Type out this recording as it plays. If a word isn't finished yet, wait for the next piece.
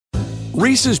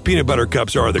Reese's peanut butter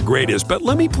cups are the greatest, but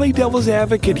let me play devil's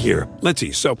advocate here. Let's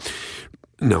see. So,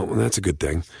 no, that's a good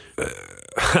thing.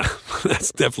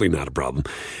 That's definitely not a problem.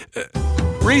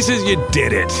 Reese's, you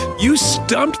did it. You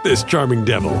stumped this charming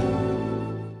devil.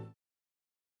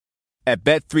 At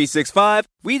Bet365,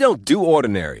 we don't do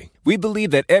ordinary. We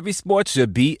believe that every sport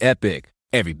should be epic.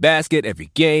 Every basket,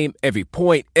 every game, every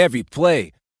point, every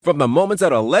play. From the moments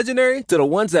that are legendary to the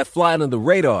ones that fly under the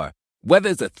radar. Whether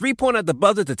it's a three-pointer at the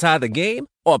buzzer to tie the game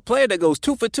or a player that goes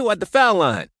 2 for 2 at the foul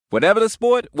line. Whatever the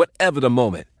sport, whatever the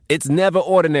moment. It's never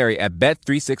ordinary at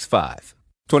Bet365.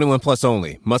 21 plus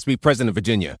only. Must be present in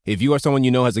Virginia. If you or someone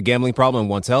you know has a gambling problem and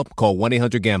wants help, call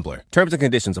 1-800-GAMBLER. Terms and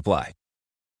conditions apply.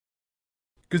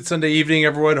 Good Sunday evening,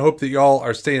 everyone. Hope that y'all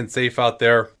are staying safe out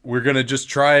there. We're going to just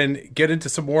try and get into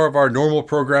some more of our normal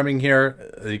programming here.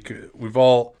 We've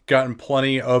all gotten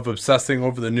plenty of obsessing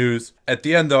over the news. At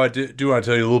the end, though, I do want to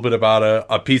tell you a little bit about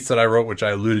a piece that I wrote, which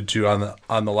I alluded to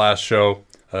on the last show.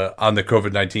 On the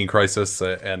COVID-19 crisis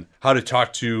and how to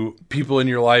talk to people in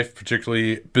your life,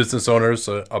 particularly business owners,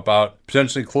 about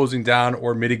potentially closing down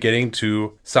or mitigating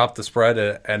to stop the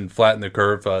spread and flatten the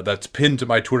curve. That's pinned to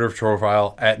my Twitter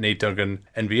profile at Nate Duncan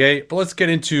NBA. But let's get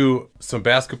into some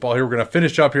basketball here. We're going to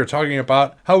finish up here talking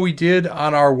about how we did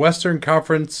on our Western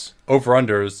Conference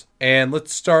over-unders. And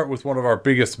let's start with one of our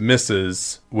biggest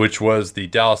misses, which was the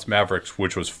Dallas Mavericks,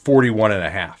 which was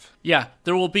 41.5. Yeah,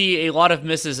 there will be a lot of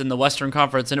misses in the Western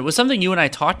Conference, and it was something you and I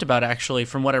talked about, actually,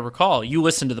 from what I recall. You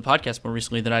listened to the podcast more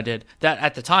recently than I did. That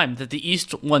at the time, that the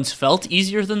East ones felt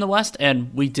easier than the West,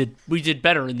 and we did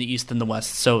better in the East than the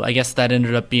West. So I guess that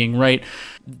ended up being right.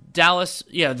 Dallas,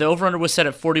 yeah, the over-under was set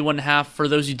at 41.5. For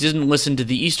those who didn't listen to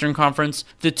the Eastern Conference,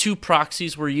 the two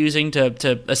proxies we're using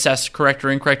to assess correct or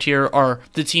incorrect here are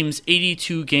the team's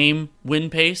 82-game win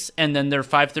pace and then their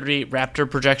 538 Raptor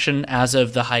projection as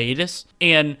of the hiatus.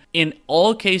 And in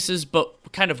all cases, but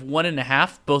kind of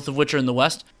 1.5, both of which are in the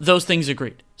West, those things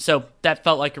agreed. So that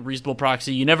felt like a reasonable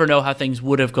proxy. You never know how things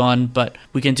would have gone, but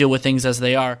we can deal with things as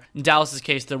they are. In Dallas's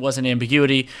case, there was an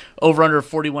ambiguity. Over under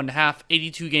 41.5,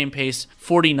 82 game pace,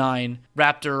 49,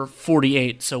 Raptor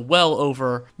 48, so well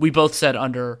over. We both said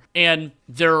under. And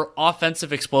their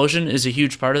offensive explosion is a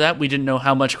huge part of that. We didn't know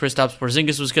how much Kristaps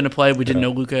Porzingis was going to play. We didn't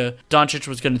know Luka Doncic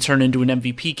was going to turn into an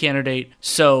MVP candidate.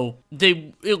 So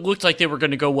it looked like they were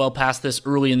going to go well past this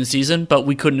early in the season, but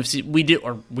we couldn't have seen, we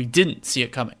didn't see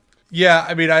it coming. Yeah,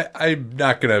 I mean, I'm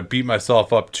not going to beat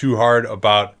myself up too hard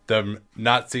about them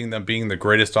not seeing them being the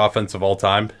greatest offense of all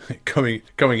time coming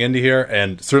into here.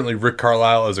 And certainly Rick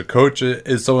Carlisle as a coach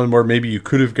is someone where maybe you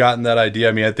could have gotten that idea.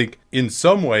 I mean, I think in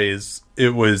some ways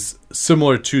it was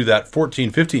similar to that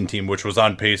 14-15 team, which was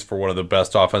on pace for one of the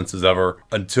best offenses ever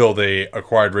until they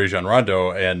acquired Rajon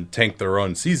Rondo and tanked their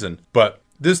own season. But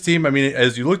this team, I mean,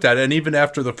 as you looked at it, and even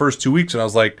after the first 2 weeks, and I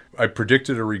was like, I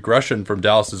predicted a regression from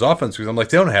Dallas's offense because I'm like,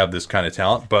 they don't have this kind of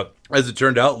talent. But as it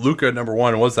turned out, Luka, number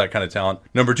one, was that kind of talent.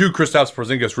 Number two, Kristaps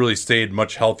Porzingis really stayed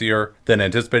much healthier than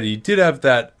anticipated. He did have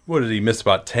that, what did he miss,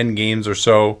 about 10 games or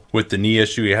so with the knee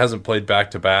issue. He hasn't played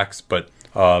back-to-backs, but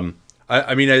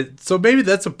so maybe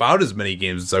that's about as many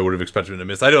games as I would have expected him to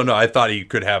miss. I don't know. I thought he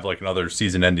could have like another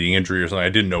season-ending injury or something. I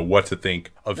didn't know what to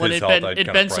think of his health.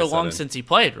 It'd been so long since he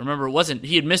played. Remember,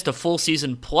 he had missed a full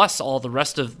season plus all the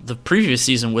rest of the previous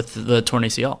season with the torn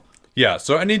ACL. Yeah,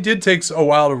 and it did take a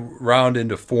while to round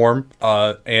into form,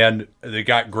 and they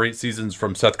got great seasons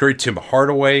from Seth Curry. Tim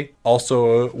Hardaway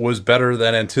also was better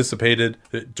than anticipated.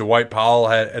 Dwight Powell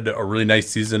had a really nice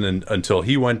season until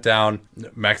he went down.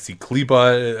 Maxi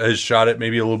Kleber has shot it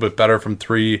maybe a little bit better from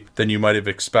three than you might have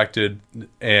expected,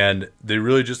 and they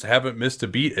really just haven't missed a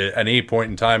beat at any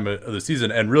point in time of the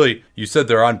season. And really, you said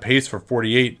they're on pace for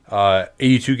 48,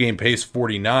 82-game pace,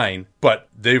 49, but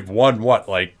they've won,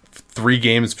 3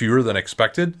 games fewer than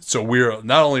expected. So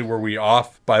not only were we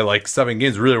off by like 7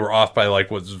 games, really we're off by like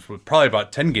was probably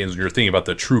about 10 games when you're thinking about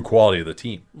the true quality of the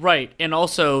team. Right. And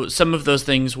also some of those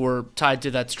things were tied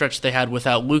to that stretch they had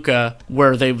without Luka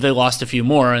where they lost a few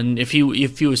more. And if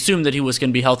you assume that he was going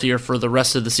to be healthier for the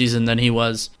rest of the season than he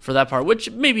was for that part, which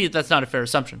maybe that's not a fair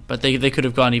assumption, but they could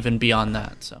have gone even beyond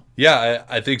that. So yeah,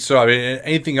 I think so. I mean,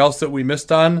 anything else that we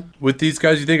missed on with these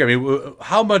guys, you think? I mean,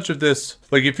 how much of this,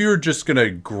 like if you were just going to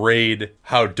grade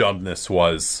how dumb this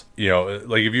was,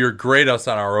 like if you were grade us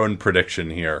on our own prediction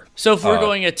here. So if we're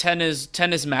going at 10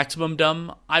 is maximum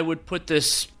dumb, I would put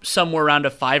this somewhere around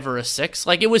a 5 or a 6.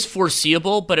 Like it was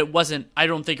foreseeable, but it wasn't, I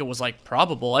don't think it was like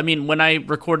probable. I mean, when I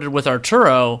recorded with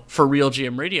Arturo for Real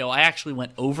GM Radio, I actually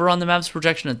went over on the Mavs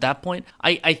projection at that point.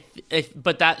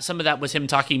 But that some of that was him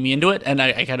talking me into it. And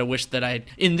I kind of wish that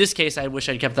in this case, I wish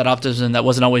I'd kept that optimism. That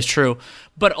wasn't always true.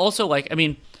 But also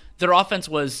their offense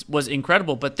was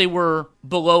incredible, but they were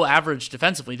below average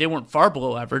defensively. They weren't far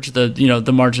below average.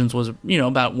 The margins was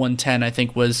about 110, I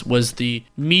think was the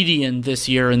median this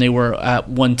year, and they were at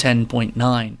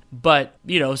 110.9. But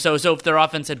so if their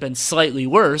offense had been slightly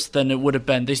worse, then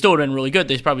they still would have been really good.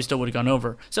 They probably still would have gone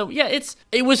over. So yeah,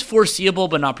 it was foreseeable,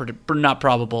 but not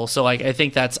probable. So like I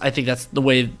think that's the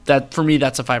way that for me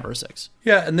that's a 5 or a 6.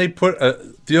 Yeah, and they put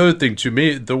the other thing to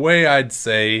me, the way I'd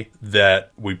say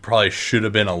that we probably should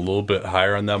have been a little bit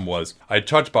higher on them was I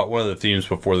talked about one of the themes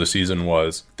before the season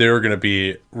was they were going to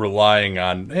be relying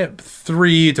on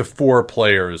 3 to 4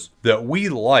 players that we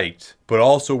liked, but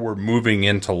also were moving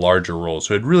into larger roles.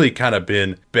 So it really kind of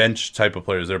been bench type of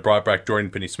players. They brought back Jordan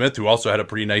Finney-Smith, who also had a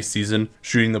pretty nice season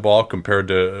shooting the ball compared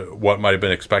to what might have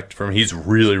been expected from him. He's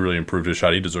really, really improved his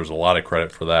shot. He deserves a lot of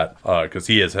credit for that because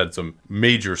he has had some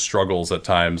major struggles at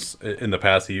times in the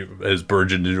past. He has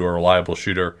burgeoned into a reliable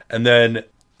shooter. And then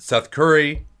Seth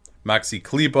Curry, Maxi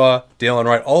Kleber, Dalen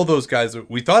Wright, all those guys.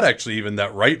 We thought actually even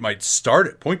that Wright might start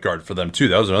at point guard for them too.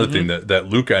 That was another thing that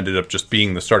Luka ended up just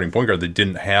being the starting point guard. They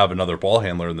didn't have another ball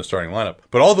handler in the starting lineup.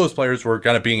 But all those players were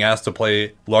kind of being asked to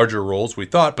play larger roles, we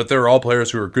thought, but they were all players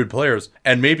who were good players.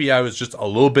 And maybe I was just a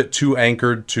little bit too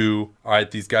anchored to, all right,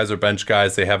 these guys are bench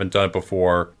guys. They haven't done it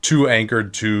before. Too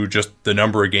anchored to just the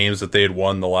number of games that they had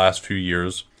won the last few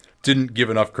years. Didn't give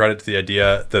enough credit to the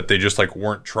idea that they just like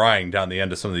weren't trying down the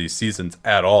end of some of these seasons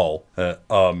at all.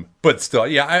 But still,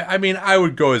 yeah, I mean, I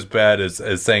would go as bad as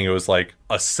saying it was like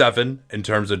a 7 in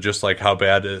terms of just like how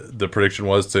bad the prediction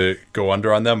was to go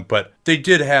under on them. But they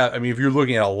did have, I mean, if you're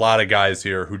looking at a lot of guys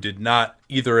here who did not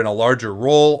either in a larger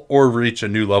role or reach a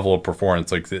new level of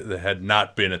performance, like they had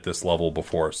not been at this level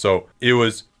before. So it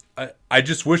was, I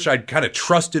just wish I'd kind of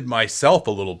trusted myself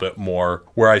a little bit more,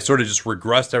 where I sort of just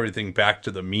regressed everything back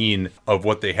to the mean of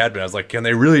what they had been. I was like, can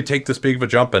they really take this big of a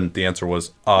jump? And the answer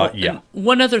was, yeah.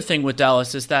 One other thing with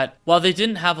Dallas is that while they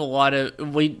didn't have a lot of,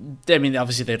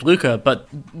 obviously they had Luka, but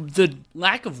the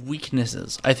lack of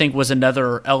weaknesses, I think, was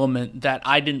another element that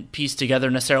I didn't piece together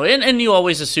necessarily. And you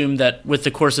always assume that with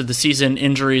the course of the season,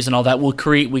 injuries and all that will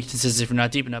create weaknesses if you're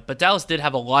not deep enough. But Dallas did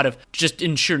have a lot of, just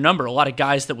in sheer number, a lot of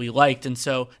guys that we liked. And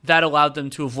so that allowed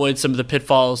them to avoid some of the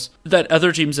pitfalls that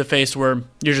other teams have faced where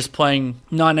you're just playing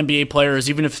non-NBA players,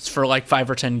 even if it's for like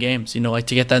 5 or 10 games, like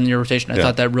to get that in your rotation. I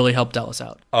thought that really helped Dallas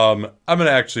out. I'm going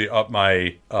to actually up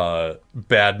my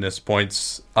badness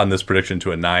points on this prediction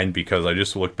to a 9 because I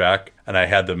just looked back and I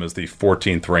had them as the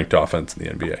 14th ranked offense in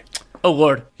the NBA. Oh,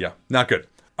 Lord. Yeah, not good.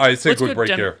 All right, let's take a quick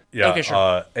break here. Yeah, okay,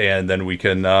 sure. And then we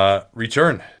can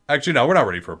return. Actually, no, we're not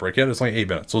ready for a break yet. It's only 8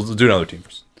 minutes. So let's do another team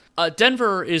first.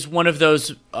 Denver is one of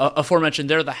those aforementioned.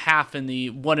 They're the half in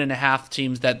the 1.5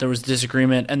 teams that there was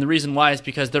disagreement. And the reason why is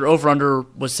because their over-under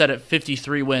was set at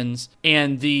 53 wins.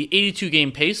 And the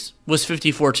 82-game pace was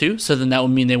 54-2. So then that would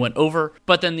mean they went over.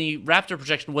 But then the Raptor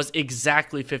projection was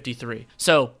exactly 53.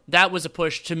 So that was a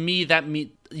push. To me,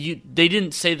 they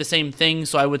didn't say the same thing,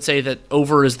 so I would say that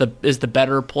over is the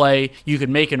better play. You could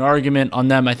make an argument on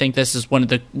them. I think this is one of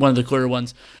the clearer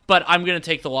ones. But I'm going to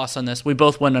take the loss on this. We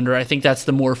both went under. I think that's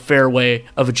the more fair way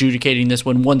of adjudicating this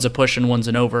when one's a push and one's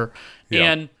an over.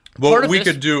 Yeah. And well, we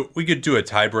could do a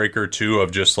tiebreaker too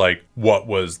of just like what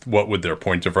would their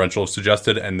point differential have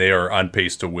suggested, and they are on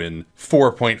pace to win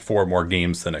 4.4 more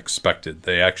games than expected.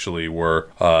 They actually were,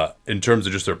 in terms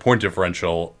of just their point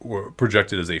differential, were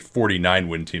projected as a 49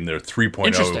 win team. Their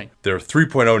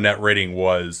 3.0 net rating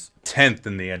was 10th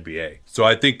in the NBA. So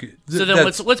I think so. Then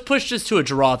let's push this to a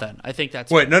draw. Then I think that's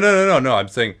wait. No. I'm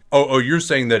saying. Oh, you're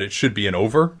saying that it should be an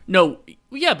over? No.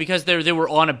 Yeah, because they were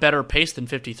on a better pace than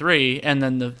 53, and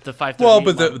then the 530. Well,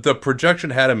 but the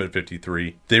projection had them at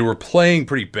 53. They were playing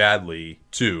pretty badly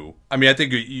too. I mean, I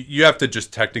think you have to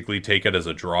just technically take it as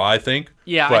a draw, I think.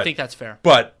 Yeah, I think that's fair.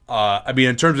 But I mean,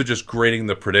 in terms of just grading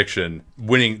the prediction,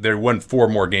 they won 4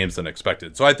 more games than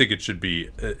expected. So I think it should be.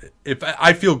 If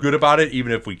I feel good about it,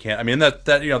 even if we can't. I mean, that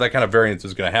kind of variance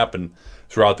is going to happen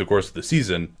throughout the course of the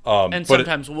season. And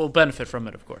sometimes we'll benefit from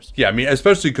it, of course. Yeah, I mean,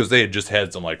 especially because they had just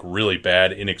had some like really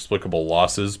bad, inexplicable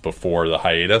losses before the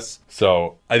hiatus.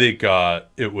 So I think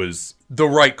it was the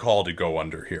right call to go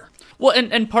under here. Well,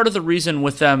 and part of the reason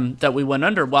with them that we went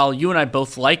under, while you and I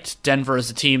both liked Denver as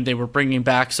a team, they were bringing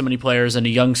back so many players and a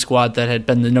young squad that had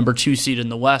been the number 2 seed in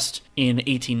the West in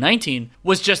 18-19,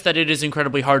 was just that it is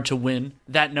incredibly hard to win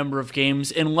that number of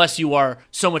games unless you are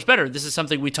so much better. This is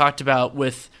something we talked about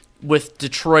with with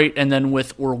Detroit and then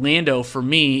with Orlando for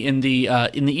me in the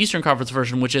Eastern Conference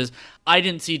version, which is I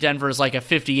didn't see Denver as like a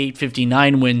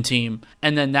 58-59 win team,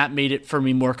 and then that made it for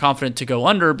me more confident to go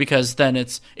under, because then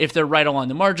it's, if they're right along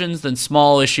the margins, then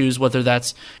small issues, whether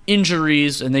that's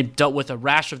injuries, and they've dealt with a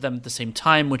rash of them at the same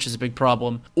time, which is a big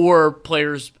problem, or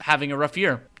players having a rough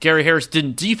year. Gary Harris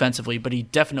didn't defensively, but he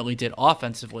definitely did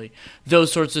offensively.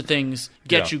 Those sorts of things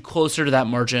get you closer to that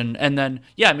margin. And then,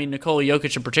 Nikola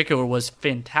Jokic in particular was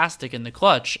fantastic in the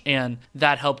clutch, and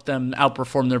that helped them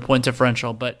outperform their point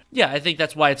differential. But I think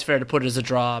that's why it's fair to put it as a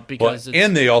draw, because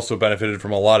and they also benefited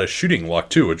from a lot of shooting luck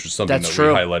too, which is something that we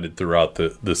highlighted throughout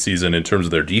the season in terms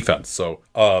of their defense. So,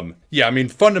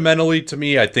 fundamentally to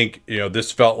me, I think,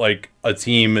 this felt like a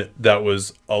team that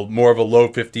was more of a low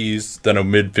 50s than a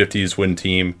mid 50s win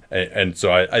team. And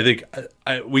so I think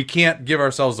we can't give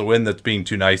ourselves a win that's being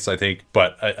too nice, I think.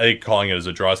 But I think calling it as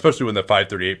a draw, especially when the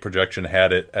 538 projection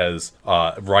had it as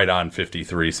right on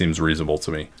 53, seems reasonable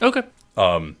to me. Okay.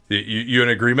 You in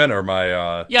agreement, or am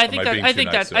I? I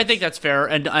think that's fair.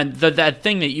 And that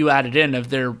thing that you added in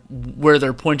of where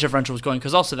their point differential was going,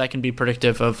 because also that can be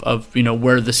predictive of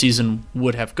where the season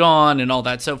would have gone and all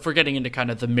that. So if we're getting into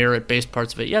kind of the merit based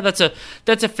parts of it,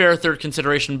 that's a fair third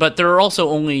consideration. But there are also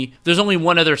only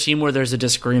one other team where there's a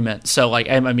disagreement. So I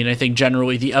think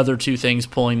generally the other two things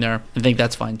pulling there, I think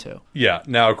that's fine too. Yeah.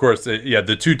 Now of course,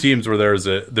 the two teams where there's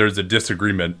a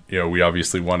disagreement, we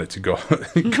obviously want it to go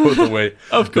the way.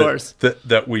 Of course.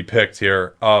 That we picked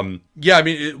here.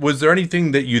 Was there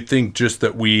anything that you think just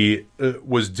that we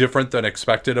was different than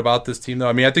expected about this team, though?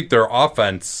 I mean, I think their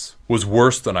offense was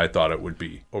worse than I thought it would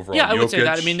be overall. Yeah, I would say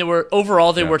that. I mean, they were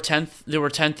 10th. They were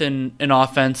 10th in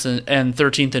offense and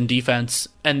 13th in defense.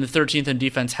 And the 13th in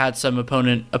defense had some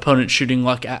opponent shooting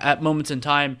luck at moments in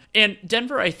time. And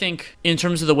Denver, I think, in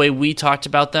terms of the way we talked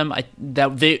about them,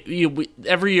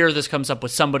 every year this comes up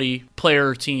with somebody, player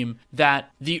or team,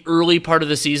 that the early part of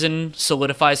the season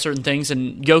solidifies certain things.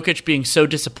 And Jokic being so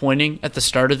disappointing at the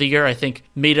start of the year, I think,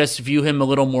 made us view him a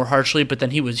little more harshly. But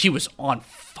then he was on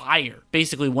fire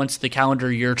basically once the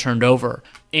calendar year turned over.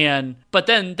 But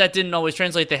then that didn't always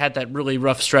translate. They had that really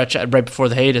rough stretch right before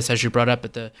the hiatus, as you brought up,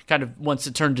 at the kind of once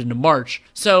it turned into March.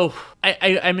 So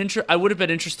I would have been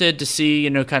interested to see,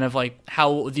 kind of like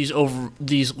how these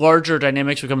larger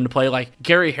dynamics would come into play. Like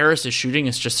Gary Harris's shooting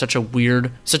is just such a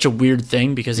weird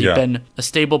thing, because he'd been a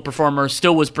stable performer,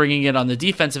 still was bringing it on the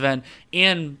defensive end,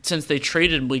 and since they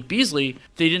traded Malik Beasley,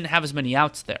 they didn't have as many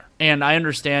outs there. And I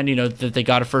understand, that they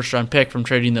got a first round pick from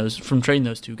trading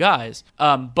those two guys,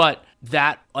 but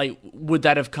that would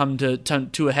that have come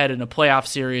to a head in a playoff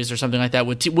series or something like that?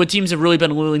 Would teams have really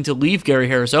been willing to leave Gary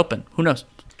Harris open? Who knows?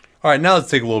 All right, now let's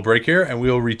take a little break here, and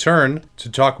we'll return to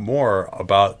talk more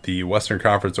about the Western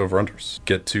Conference over-unders.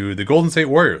 Get to the Golden State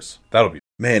Warriors. That'll be.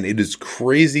 Man, it is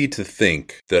crazy to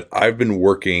think that I've been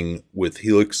working with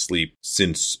Helix Sleep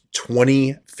since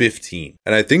 2015.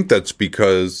 And I think that's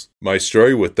because my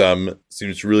story with them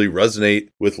seems to really resonate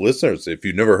with listeners. If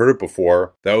you've never heard it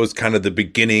before, that was kind of the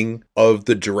beginning of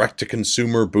the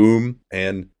direct-to-consumer boom.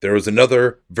 And there was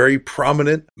another very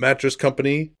prominent mattress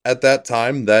company at that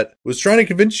time that was trying to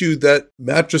convince you that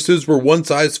mattresses were one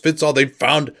size fits all. They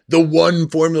found the one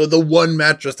formula, the one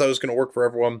mattress that was going to work for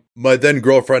everyone. My then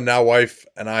girlfriend, now wife,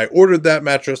 and I ordered that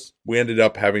mattress. We ended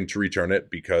up having to return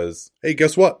it because, hey,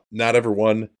 guess what? Not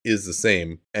everyone is the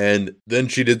same. And then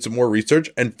she did some more research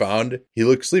and found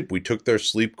Helix Sleep. We took their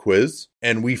sleep quiz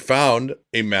and we found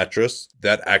a mattress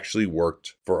that actually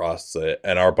worked for us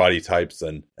and our body types.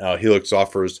 And Helix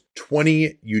offers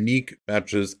 20 unique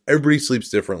mattresses. Everybody sleeps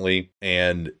differently,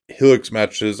 and Helix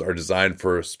mattresses are designed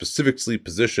for specific sleep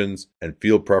positions and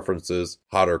field preferences: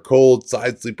 hot or cold,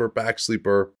 side sleeper, back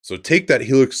sleeper. So take that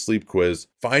Helix sleep quiz,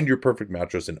 find your perfect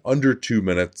mattress in under 2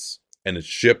 minutes, and it's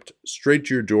shipped straight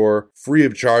to your door, free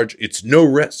of charge. It's no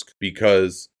risk,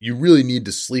 because you really need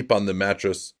to sleep on the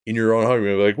mattress in your own home.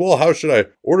 You're like, well, how should I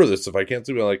order this if I can't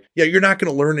sleep? I'm like, yeah, you're not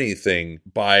going to learn anything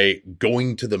by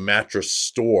going to the mattress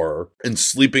store and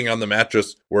sleeping on the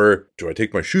mattress where, do I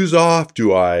take my shoes off?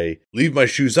 Do I leave my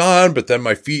shoes on, but then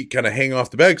my feet kind of hang off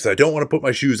the bed because I don't want to put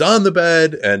my shoes on the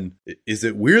bed? And is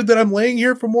it weird that I'm laying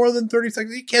here for more than 30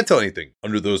 seconds? You can't tell anything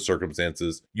under those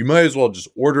circumstances. You might as well just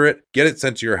order it, get it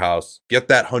sent to your house, Plus. Get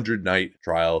that 100-night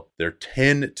trial, their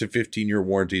 10 to 15-year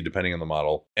warranty, depending on the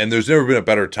model. And there's never been a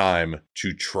better time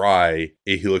to try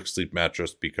a Helix Sleep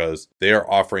mattress because they are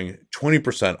offering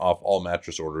 20% off all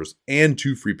mattress orders and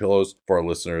 2 free pillows for our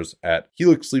listeners at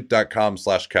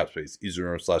helixsleep.com/capspace. Easy to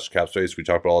remember /capspace. We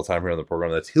talk about all the time here on the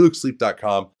program. That's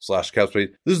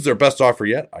helixsleep.com/capspace. This is their best offer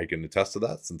yet. I can attest to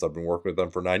that since I've been working with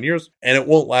them for 9 years. And it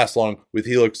won't last long with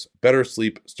Helix. Better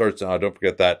sleep starts now. Don't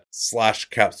forget that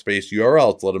 /capspace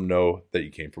URL to let them know that you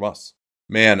came from us.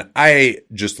 Man, I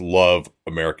just love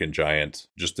American Giant.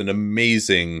 Just an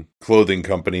amazing clothing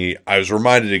company. I was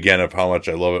reminded again of how much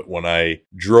I love it when I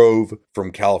drove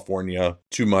from California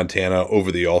to Montana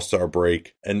over the All-Star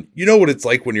break. And you know what it's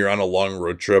like when you're on a long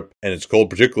road trip and it's cold,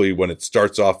 particularly when it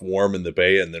starts off warm in the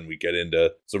Bay and then we get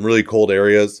into some really cold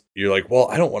areas. You're like, well,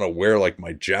 I don't want to wear like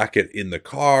my jacket in the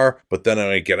car, but then when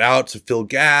I get out to fill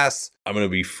gas, I'm going to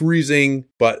be freezing.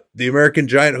 But the American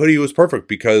Giant hoodie was perfect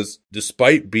because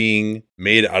despite being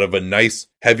made out of a nice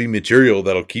heavy material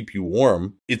that'll keep you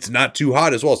warm, it's not too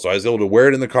hot as well. So I was able to wear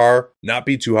it in the car, not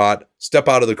be too hot, step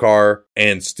out of the car,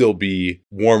 and still be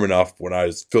warm enough when I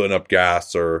was filling up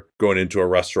gas or going into a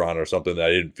restaurant or something that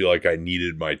I didn't feel like I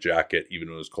needed my jacket even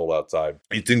when it was cold outside.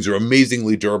 These things are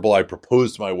amazingly durable. I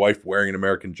proposed to my wife wearing an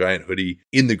American Giant hoodie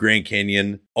in the Grand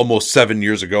Canyon almost 7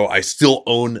 years ago. I still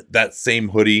own that same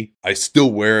hoodie. I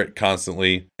still wear it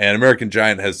constantly. And American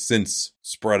Giant has since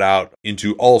spread out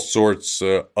into all sorts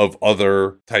of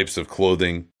other types of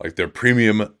clothing, like their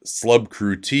premium Slub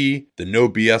Crew tee, the No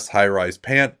BS high-rise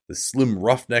pant, the slim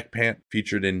roughneck pant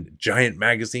featured in Giant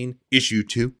Magazine issue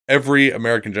 2. Every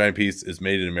American Giant piece is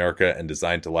made in America and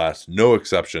designed to last, no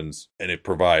exceptions, and it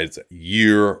provides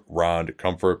year-round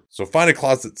comfort. So find a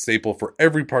closet staple for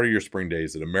every part of your spring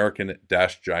days at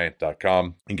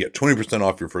american-giant.com and get 20%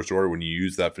 off your first order when you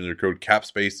use that vendor code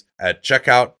CAPSPACE at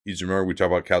checkout. Easy to remember, we talk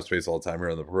about CAPSPACE all the time here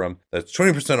on the program. That's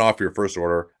 20% off your first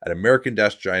order at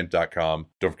american-giant.com.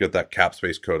 Don't forget that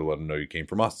CAPSPACE code to let them know you came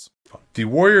from us. The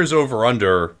Warriors over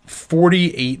under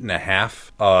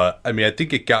 48.5. I mean, I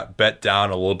think it got bet down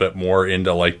a little bit more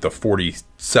into like the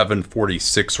 47,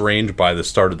 46 range by the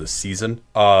start of the season.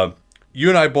 You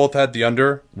and I both had the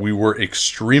under. We were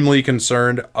extremely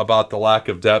concerned about the lack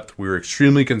of depth. We were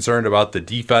extremely concerned about the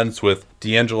defense with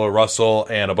D'Angelo Russell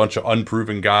and a bunch of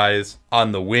unproven guys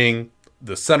on the wing.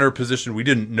 The center position, we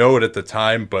didn't know it at the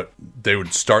time, but they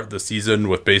would start the season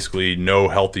with basically no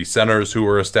healthy centers who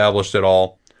were established at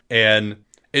all. And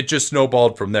it just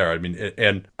snowballed from there. I mean,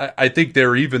 and I think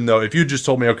there, even though if you just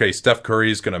told me, okay, Steph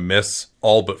Curry is going to miss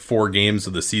all but 4 games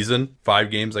of the season, 5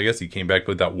 games, I guess he came back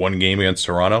with that 1 game against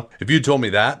Toronto. If you told me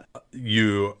that,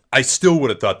 I still would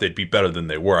have thought they'd be better than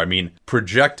they were. I mean,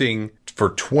 projecting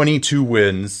for 22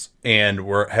 wins and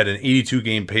had an 82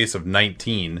 game pace of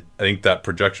 19. I think that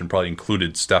projection probably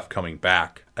included Steph coming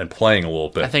back and playing a little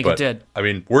bit. I think it did. I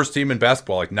mean, worst team in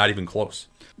basketball, like not even close.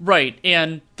 Right,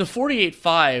 and the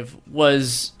 48-5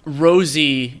 was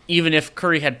rosy even if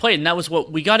Curry had played, and that was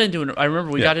what we got into. I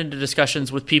remember we got into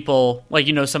discussions with people, like,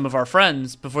 you know, some of our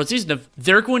friends before the season of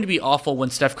they're going to be awful when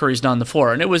Steph Curry's not on the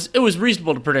floor, and it was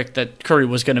reasonable to predict that Curry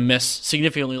was going to miss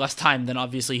significantly less time than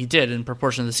obviously he did in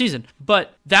proportion to the season,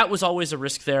 but that was always a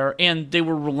risk there, and they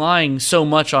were relying so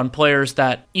much on players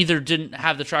that either didn't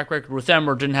have the track record with them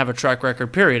or didn't have a track record,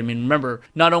 period. I mean, remember,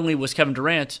 not only was Kevin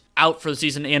Durant out for the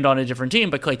season and on a different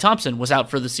team, but Klay Thompson was out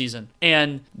for the season,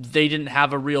 and they didn't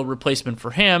have a real replacement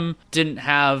for him.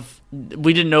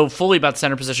 We didn't know fully about the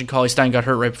center position. Cauley Stein got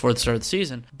hurt right before the start of the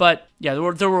season. But yeah,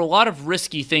 there were a lot of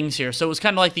risky things here. So it was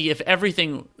kind of like if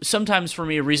everything, sometimes for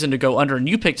me, a reason to go under, and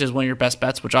you picked as one of your best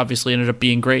bets, which obviously ended up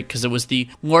being great because it was the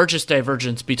largest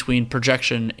divergence between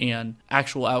projection and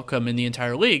actual outcome in the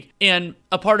entire league. And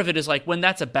a part of it is like when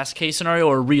that's a best case scenario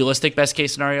or a realistic best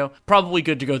case scenario, probably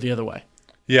good to go the other way.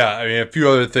 Yeah, I mean, a few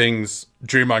other things.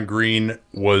 Draymond Green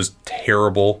was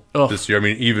terrible this year. I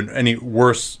mean,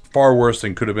 far worse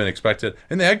than could have been expected.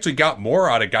 And they actually got more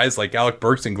out of guys like Alec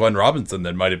Burks and Glenn Robinson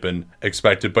than might have been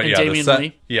expected. But and Damian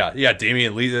Lee.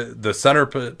 Damian Lee. The center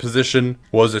position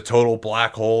was a total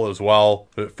black hole as well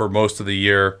for most of the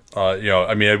year.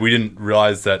 We didn't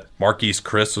realize that Marquise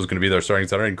Chris was going to be their starting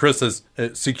center. And Chris has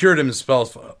secured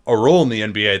himself a role in the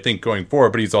NBA, I think, going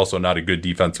forward. But he's also not a good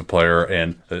defensive player.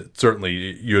 And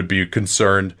certainly you would be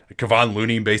concerned. Kevon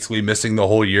Looney basically missing the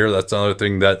whole year. That's another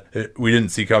thing that we didn't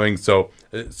see coming. So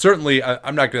certainly,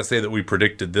 I'm not going to say that we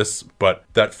predicted this, but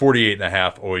that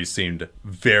 48.5 always seemed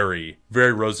very,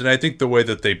 very rosy. And I think the way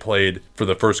that they played for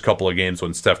the first couple of games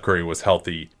when Steph Curry was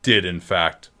healthy did, in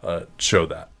fact, show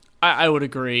that. I would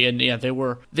agree, and yeah, they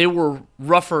were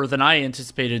rougher than I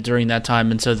anticipated during that time,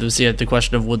 and so there was the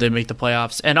question of would they make the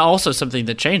playoffs, and also something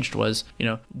that changed was,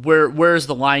 where is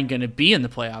the line going to be in the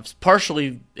playoffs?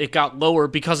 Partially, it got lower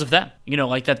because of them,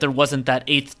 like that there wasn't that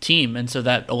 8th team, and so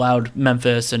that allowed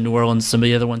Memphis and New Orleans, some of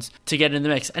the other ones, to get in the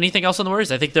mix. Anything else on the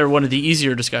Warriors? I think they're one of the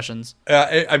easier discussions.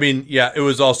 It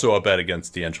was also a bet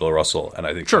against D'Angelo Russell, and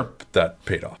I think that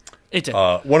paid off. It did.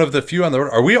 One of the few on the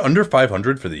road. Are we under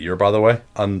 500 for the year, by the way,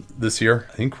 on this year?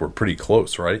 I think we're pretty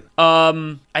close, right?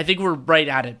 I think we're right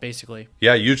at it, basically.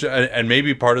 Yeah, usually, and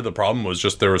maybe part of the problem was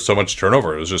just there was so much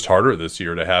turnover. It was just harder this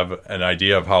year to have an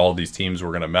idea of how all these teams were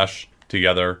going to mesh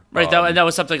together. Right, that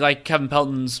was something like Kevin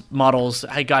Pelton's models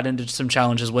had got into some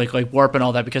challenges with, like warp and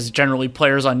all that, because generally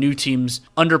players on new teams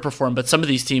underperform, but some of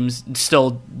these teams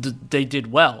still, they did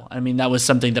well. I mean, that was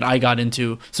something that I got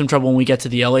into some trouble when we get to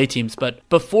the LA teams. But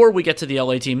before we get to the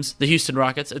LA teams, the Houston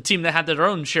Rockets, a team that had their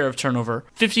own share of turnover,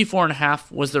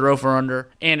 54.5 was their over-under,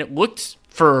 and it looked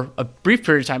for a brief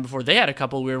period of time before they had a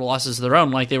couple weird losses of their own,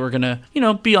 like they were going to,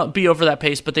 be over that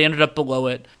pace, but they ended up below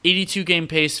it. 82-game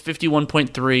pace,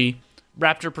 51.3.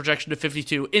 Raptor projection to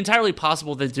 52. Entirely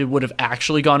possible that they would have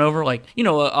actually gone over, like,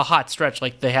 a hot stretch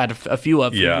like they had a few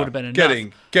of. Yeah, would have been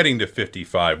enough. Getting to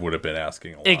 55 would have been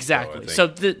asking a lot. Exactly.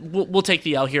 Though, so we'll take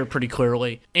the L here pretty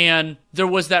clearly. And there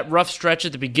was that rough stretch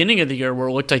at the beginning of the year where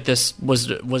it looked like this was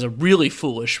a really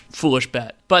foolish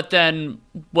bet. But then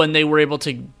when they were able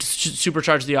to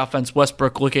supercharge the offense,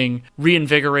 Westbrook looking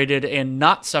reinvigorated and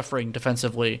not suffering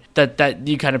defensively, that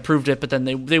you kind of proved it. But then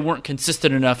they weren't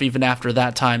consistent enough even after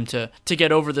that time to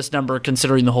get over this number,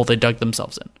 considering the hole they dug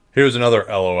themselves in. Here's another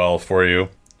LOL for you.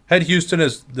 Had Houston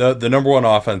as the number one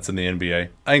offense in the NBA.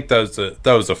 I think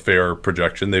that was a fair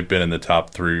projection. They've been in the top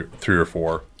three or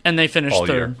four. And they finished all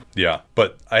third. Year. Yeah,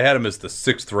 but I had them as the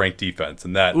 6th ranked defense,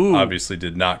 and that obviously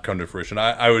did not come to fruition.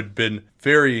 I would have been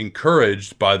very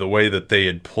encouraged by the way that they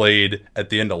had played at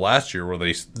the end of last year, where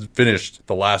they finished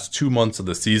the last 2 months of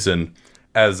the season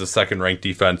as the 2nd ranked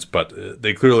defense, but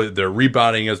their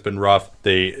rebounding has been rough.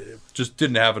 They just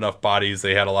didn't have enough bodies.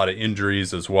 They had a lot of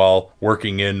injuries as well,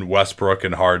 working in Westbrook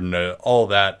and Harden, all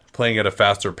that, playing at a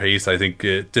faster pace. I think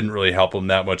it didn't really help them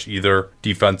that much either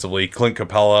defensively. Clint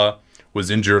Capella was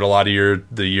injured a lot of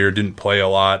the year, didn't play a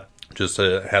lot, just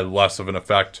had less of an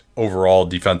effect overall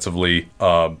defensively.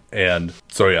 And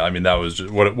so, yeah, I mean, that was just,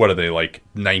 what are they, like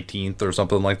 19th or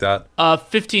something like that?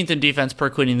 15th in defense per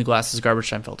cleaning the glasses garbage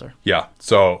time filter. Yeah.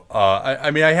 So,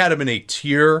 I had them in a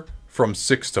tier from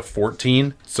 6 to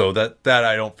 14, so that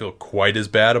I don't feel quite as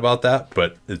bad about that,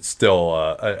 but it's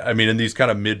still, and these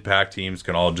kind of mid-pack teams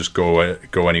can all just go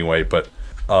anyway, but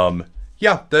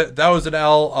yeah, that was an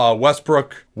L.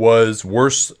 Westbrook was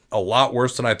a lot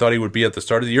worse than I thought he would be at the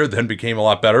start of the year, then became a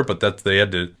lot better, but they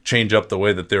had to change up the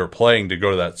way that they were playing to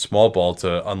go to that small ball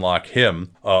to unlock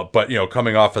him. But,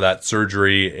 coming off of that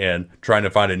surgery and trying to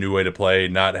find a new way to play,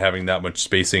 not having that much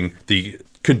spacing, the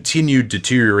continued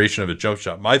deterioration of his jump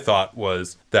shot. My thought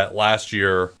was that last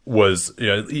year was,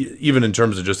 even in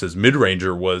terms of just his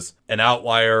mid-ranger, was an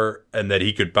outlier and that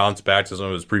he could bounce back to some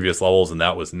of his previous levels, and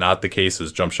that was not the case.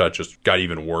 His jump shot just got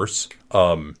even worse.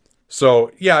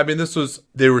 So, yeah,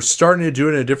 they were starting to do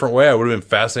it in a different way. I would have been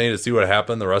fascinated to see what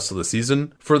happened the rest of the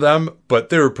season for them, but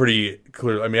they were pretty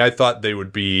clear. I thought they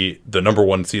would be the number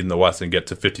 1 seed in the West and get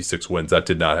to 56 wins. That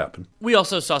did not happen. We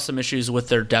also saw some issues with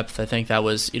their depth. I think that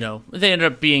was, they ended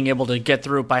up being able to get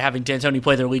through by having D'Antoni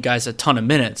play their lead guys a ton of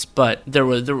minutes, but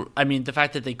the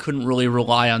fact that they couldn't really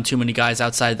rely on too many guys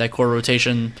outside that core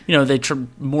rotation,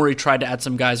 Morey tried to add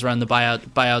some guys around the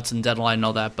buyouts and deadline and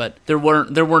all that, but there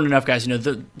weren't enough guys.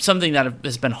 Something that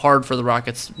has been hard for the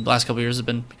Rockets the last couple of years has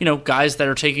been, guys that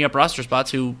are taking up roster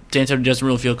spots who D'Antoni doesn't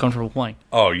really feel comfortable playing.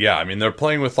 Oh, yeah. They're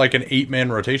playing with like an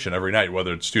 8-man rotation every night,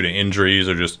 whether it's due to injuries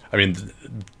or just,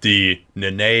 the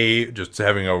Nene just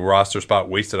having a roster spot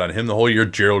wasted on him the whole year,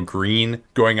 Gerald Green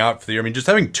going out for the year. Just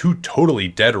having 2 totally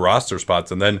dead roster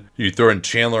spots, and then you throw in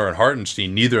Chandler and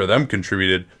Hartenstein, neither of them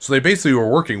contributed. So they basically were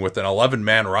working with an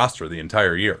 11-man roster the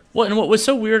entire year. Well, and what was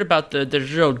so weird about the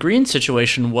Gerald Green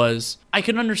situation was I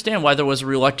can understand why there was a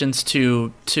reluctance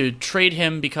to trade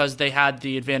him, because they had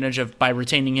the advantage of, by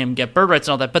retaining him, get bird rights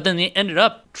and all that, but then they ended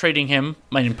up trading him,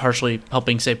 partially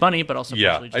helping save money, but also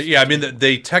partially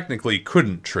they technically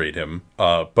couldn't trade him,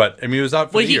 but he was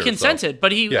out for the year. Well, he consented, so.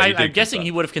 But I'm guessing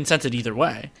he would have consented either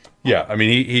way. Yeah,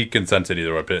 he consented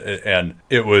either way, and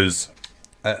it was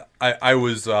I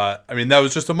was, that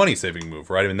was just a money saving move,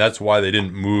 right? I mean, that's why they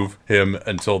didn't move him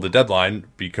until the deadline,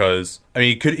 because, I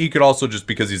mean, he could also, just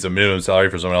because he's a minimum salary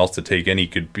for someone else to take in, he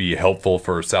could be helpful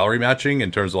for salary matching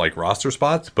in terms of like roster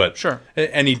spots, but sure.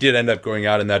 And he did end up going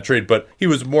out in that trade, but he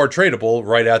was more tradable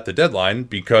right at the deadline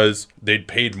because they'd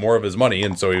paid more of his money,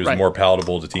 and so he was more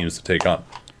palatable to teams to take on.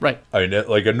 Right. I mean,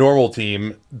 like a normal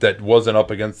team that wasn't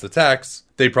up against the tax,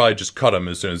 they probably just cut him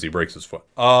as soon as he breaks his foot.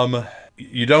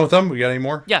 You done with them? We got any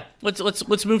more? Yeah.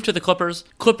 Let's move to the Clippers.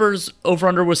 Clippers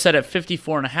over/under was set at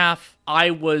 54.5.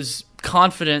 I was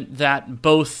confident that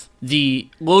both the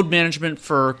load management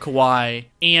for Kawhi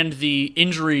and the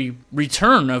injury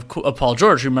return of Paul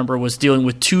George, who, remember, was dealing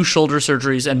with 2 shoulder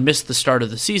surgeries and missed the start of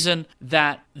the season,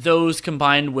 that those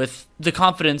combined with the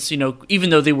confidence, even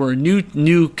though they were a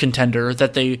new contender,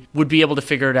 that they would be able to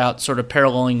figure it out, sort of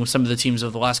paralleling with some of the teams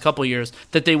of the last couple of years,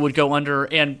 that they would go under.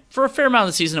 And for a fair amount of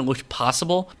the season, it looked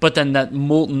possible. But then that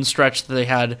molten stretch that they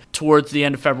had towards the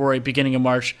end of February, beginning of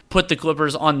March, put the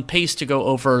Clippers on pace to go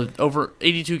over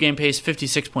 82 game pace,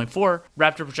 56.4,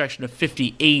 Raptor projection of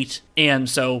 58, and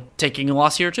so taking a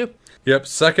loss here too. Yep,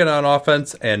 second on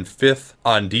offense and 5th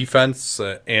on defense,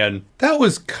 and that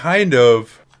was kind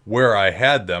of where I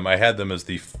had them. I had them as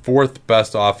the 4th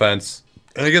best offense.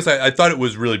 And I guess I thought it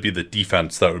would really be the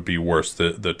defense that would be worse,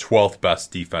 the 12th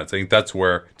best defense. I think that's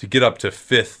where, to get up to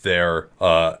 5th there,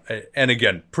 and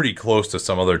again, pretty close to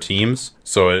some other teams.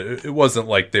 So it wasn't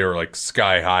like they were like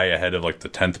sky high ahead of like the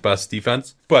 10th best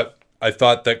defense. But I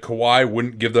thought that Kawhi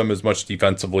wouldn't give them as much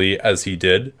defensively as he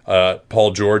did.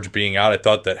 Paul George being out, I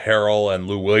thought that Harrell and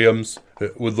Lou Williams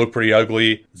would look pretty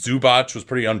ugly. Zubac was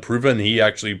pretty unproven. He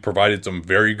actually provided some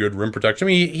very good rim protection. I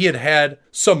mean, he had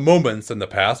some moments in the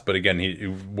past, but again,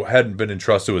 he hadn't been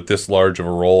entrusted with this large of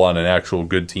a role on an actual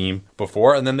good team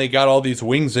before. And then they got all these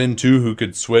wings in too who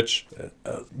could switch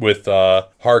with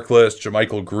Harkless,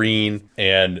 JaMychal Green,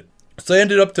 and so they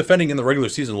ended up defending in the regular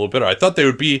season a little better. I thought they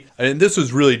would be, and this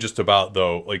was really just about,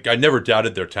 though, like, I never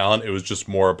doubted their talent. It was just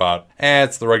more about,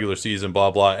 it's the regular season,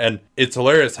 blah, blah. And it's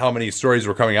hilarious how many stories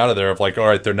were coming out of there of like, all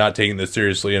right, they're not taking this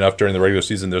seriously enough during the regular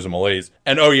season. There's a malaise.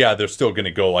 And oh yeah, they're still going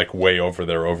to go like way over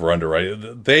their over-under,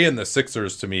 right? They and the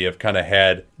Sixers, to me, have kind of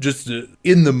had just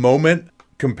in the moment,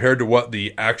 compared to what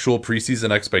the actual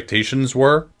preseason expectations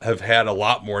were, have had a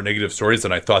lot more negative stories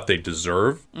than I thought they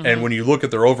deserve. Mm-hmm. And when you look at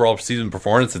their overall season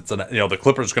performance, it's the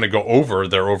Clippers are going to go over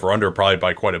their over-under probably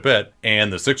by quite a bit,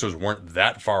 and the Sixers weren't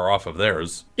that far off of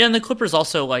theirs. Yeah, and the Clippers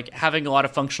also like having a lot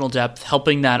of functional depth,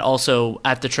 helping that also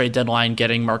at the trade deadline,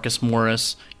 getting Marcus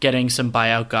Morris, getting some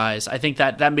buyout guys. I think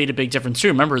that made a big difference too.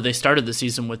 Remember, they started the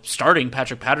season with starting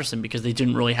Patrick Patterson because they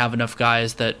didn't really have enough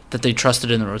guys that they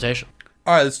trusted in the rotation.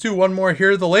 All right, let's do one more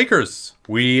here. The Lakers.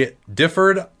 We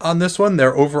differed on this one.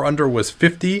 Their over-under was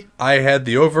 50. I had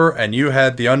the over, and you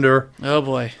had the under. Oh,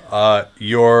 boy.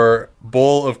 Your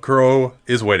bowl of crow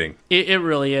is waiting. It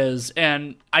really is,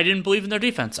 and I didn't believe in their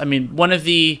defense. I mean, one of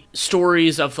the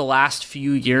stories of the last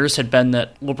few years had been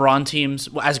that LeBron teams,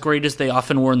 as great as they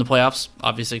often were in the playoffs,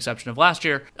 obviously exception of last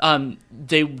year,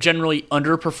 they generally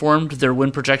underperformed their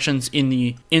win projections in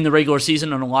the regular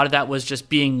season, and a lot of that was just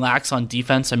being lax on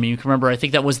defense. I mean, you can remember, I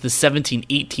think that was the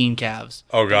 17-18 Cavs.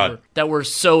 Oh, God. That were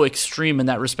so extreme in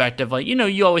that respect of, like,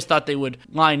 you always thought they would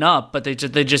line up, but they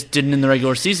just didn't in the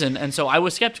regular season, and so I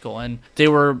was skeptical. And they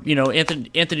were,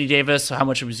 Anthony Davis, how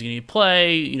much was he going to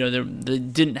play? They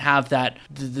didn't have that,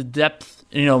 the depth,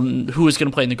 who was going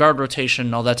to play in the guard rotation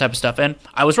and all that type of stuff. And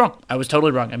I was wrong. I was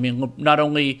totally wrong. I mean, not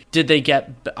only did they get,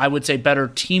 I would say, better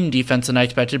team defense than I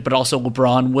expected, but also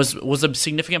LeBron was a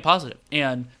significant positive.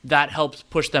 And that helped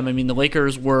push them. I mean, the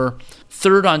Lakers were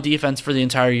 3rd on defense for the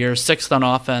entire year, 6th on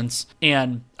offense.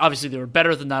 And obviously they were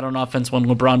better than that on offense when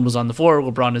LeBron was on the floor.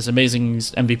 LeBron is amazing.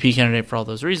 He's MVP candidate for all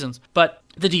those reasons. But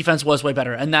the defense was way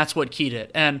better, and that's what keyed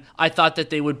it. And I thought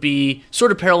that they would be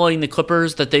sort of paralleling the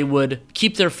Clippers, that they would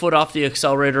keep their foot off the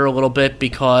accelerator a little bit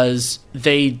because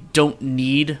they don't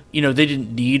need, they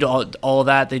didn't need all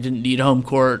that. They didn't need home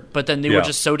court, but then they were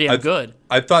just so damn good.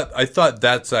 I thought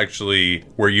that's actually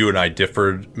where you and I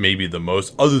differed maybe the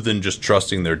most, other than just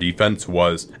trusting their defense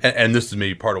was, and this is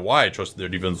maybe part of why I trusted their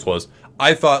defense was,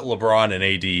 I thought LeBron and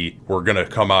AD were going to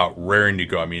come out raring to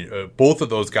go. I mean, both of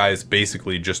those guys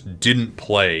basically just didn't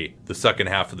play the second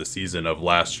half of the season of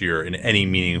last year in any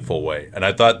meaningful way. And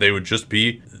I thought they would just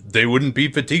be they wouldn't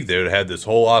be fatigued. They would have had this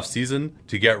whole off season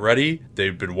to get ready.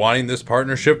 They've been wanting this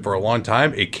partnership for a long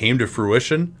time. It came to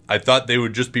fruition. I thought they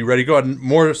would just be ready to go, and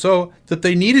more so that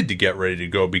they needed to get ready to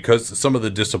go because some of the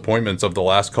disappointments of the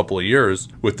last couple of years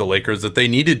with the Lakers, that they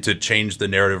needed to change the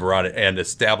narrative around it and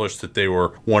establish that they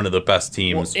were one of the best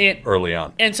teams early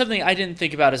on. And something I didn't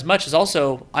think about as much is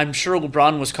also, I'm sure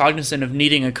LeBron was cognizant of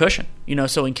needing a cushion,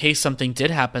 so in case something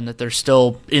did happen, that they're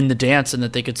still in the dance and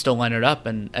that they could still line it up,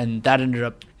 and that ended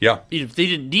up. Yeah, they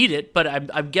didn't need it, but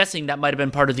I'm guessing that might have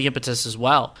been part of the impetus as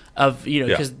well of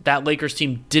because that Lakers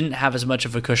team didn't have as much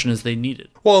of a cushion as they needed.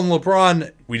 Well, and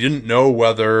LeBron, we didn't know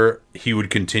whether he would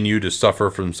continue to suffer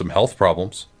from some health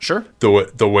problems. Sure.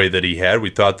 The way that he had, we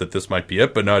thought that this might be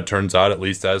it, but no, it turns out, at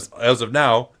least as of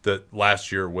now, that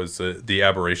last year was the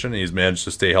aberration, and he's managed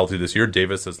to stay healthy this year.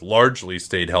 Davis has largely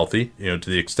stayed healthy, to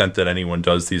the extent that anyone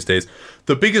does these days.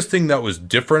 The biggest thing that was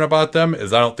different about them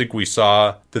is I don't think we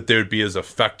saw that they would be as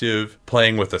effective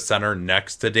playing with a center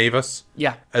next to Davis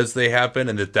as they have been,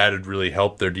 and that had really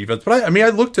helped their defense. But I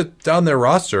looked down their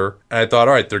roster, and I thought,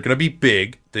 all right, they're going to be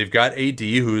big. They've got AD,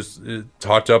 who's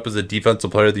talked up as a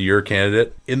Defensive Player of the Year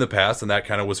candidate in the past, and that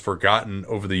kind of was forgotten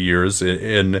over the years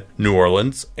in New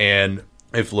Orleans. And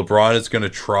if LeBron is going to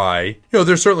try,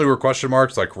 there certainly were question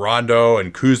marks like Rondo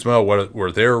and Kuzma, what were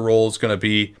their roles going to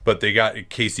be, but they got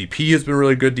KCP has been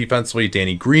really good defensively.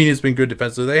 Danny Green has been good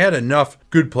defensively. They had enough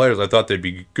good players. I thought they'd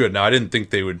be good. Now, I didn't think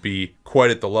they would be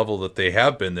quite at the level that they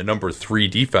have been, the number 3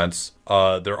 defense.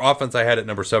 Their offense I had at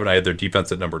number 7. I had their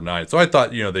defense at number 9. So I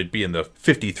thought, they'd be in the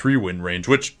 53 win range,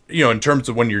 which, in terms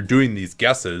of when you're doing these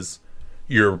guesses,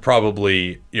 you're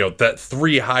probably, that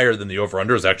 3 higher than the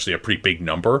over-under is actually a pretty big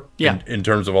number in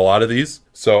terms of a lot of these.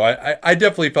 So I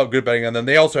definitely felt good betting on them.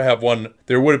 They also have won,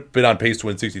 they would have been on pace to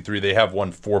win 63. They have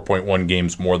won 4.1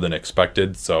 games more than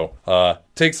expected. So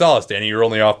take solace, Danny. You're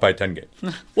only off by 10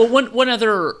 games. Well, one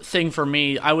other thing for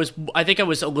me, I think I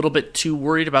was a little bit too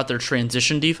worried about their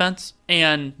transition defense.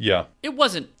 And it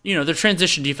wasn't, their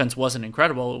transition defense wasn't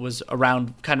incredible. It was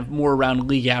more around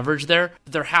league average there.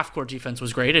 Their half-court defense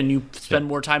was great, and you spend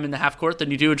more time in the half-court than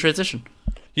you do in transition.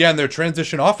 Yeah, and their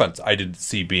transition offense I didn't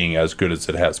see being as good as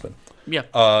it has been. Yeah.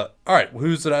 All right.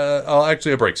 Who's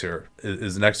actually a breaks here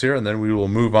is next here, and then we will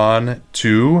move on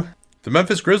to the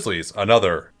Memphis Grizzlies.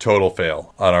 Another total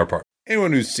fail on our part.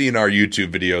 Anyone who's seen our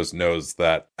YouTube videos knows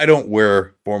that I don't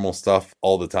wear formal stuff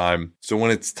all the time. So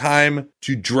when it's time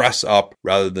to dress up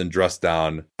rather than dress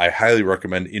down, I highly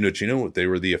recommend Indochino. They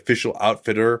were the official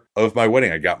outfitter of my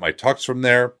wedding. I got my tux from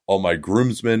there. All my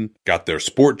groomsmen got their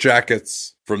sport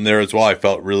jackets from there as well. I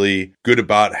felt really good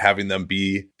about having them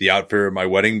be the outfitter of my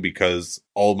wedding because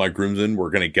all of my groomsmen were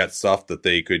going to get stuff that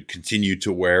they could continue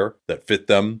to wear that fit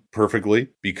them perfectly.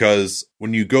 Because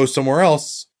when you go somewhere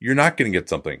else, you're not going to get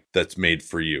something that's made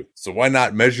for you. So why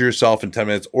not measure yourself in 10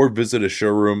 minutes or visit a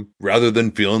showroom rather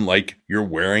than feeling like you're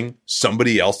wearing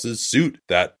somebody else's suit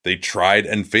that they tried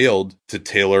and failed to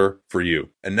tailor for you.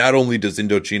 And not only does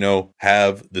Indochino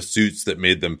have the suits that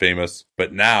made them famous,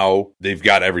 but now they've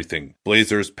got everything.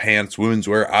 Blazers, pants, women's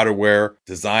wear, outerwear,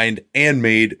 designed and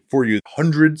made for you.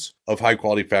 Hundreds of high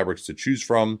quality fabrics to choose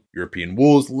from. European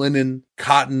wools, linen,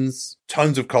 cottons,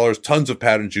 tons of colors, tons of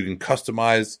patterns. You can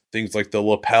customize things like the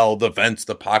lapel, the vents,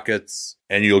 the pockets,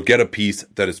 and you'll get a piece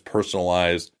that is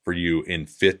personalized for you in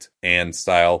fit and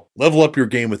style. Level up your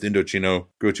game with Indochino.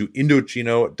 Go to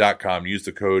Indochino.com. Use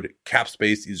the code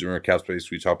CAPSPACE. Use the CAPSPACE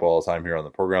we talk about all the time here on the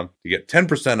program to get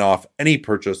 10% off any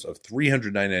purchase of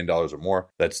 $399 or more.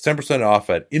 That's 10% off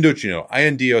at Indochino,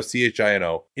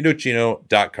 Indochino,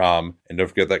 Indochino.com. And don't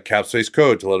forget that CAPSPACE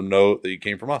code to let them know that you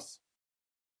came from us.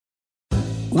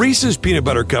 Reese's peanut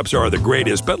butter cups are the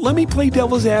greatest, but let me play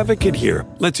devil's advocate here.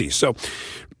 Let's see. So,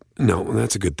 no,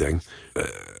 that's a good thing.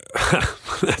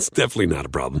 That's definitely not a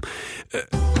problem.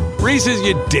 Reese's,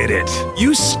 you did it.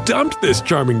 You stumped this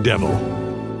charming devil.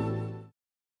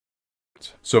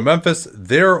 So Memphis,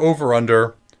 their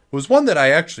over-under was one that I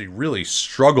actually really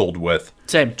struggled with.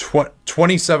 Same.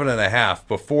 27.5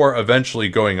 before eventually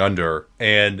going under.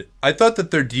 And I thought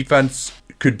that their defense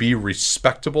could be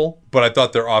respectable, but I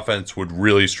thought their offense would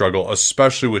really struggle,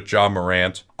 especially with Ja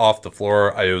Morant off the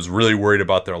floor. I was really worried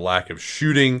about their lack of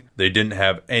shooting. They didn't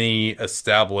have any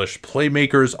established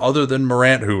playmakers other than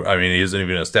Morant, who, he isn't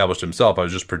even established himself. I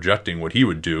was just projecting what he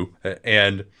would do.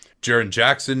 And Jaren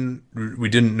Jackson, we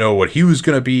didn't know what he was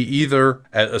going to be either,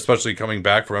 especially coming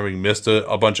back from having missed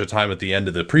a bunch of time at the end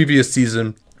of the previous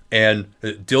season. And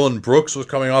Dylan Brooks was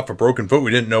coming off a broken foot.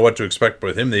 We didn't know what to expect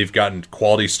with him. They've gotten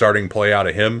quality starting play out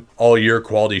of him all year,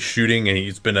 quality shooting, and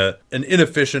he's been an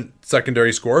inefficient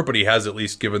secondary scorer, but he has at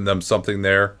least given them something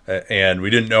there. And we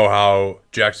didn't know how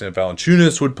Jackson and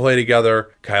Valanciunas would play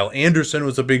together. Kyle Anderson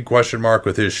was a big question mark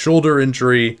with his shoulder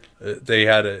injury. They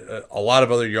had a lot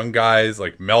of other young guys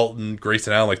like Melton,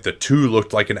 Grayson Allen. Like the two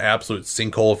looked like an absolute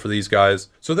sinkhole for these guys.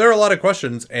 So there are a lot of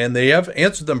questions, and they have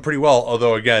answered them pretty well.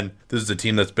 Although, again, this is a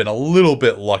team that's been a little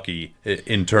bit lucky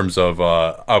in terms of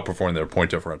outperforming their point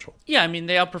differential. Yeah, I mean,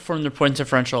 they outperformed their point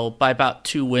differential by about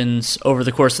 2 wins over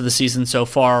the course of the season so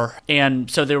far. And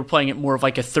so they were playing it more of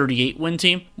like a 38-win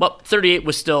team. Well, 38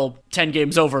 was still 10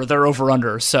 games over. They're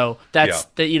over-under. So that's,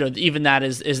 even that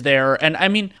is there. And I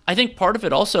mean, I think part of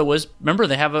it also was, remember,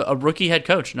 they have a rookie head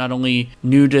coach, not only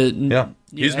new to... Yeah.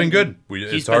 He's been good.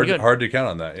 It's hard to count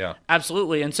on that, yeah.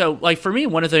 Absolutely. And so, like, for me,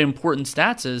 one of the important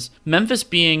stats is Memphis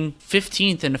being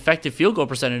 15th in effective field goal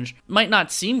percentage might not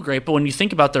seem great, but when you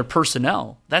think about their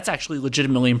personnel, that's actually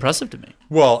legitimately impressive to me.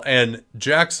 Well, and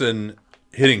Jackson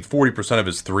hitting 40% of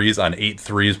his threes on 8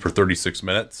 threes per 36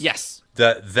 minutes. Yes.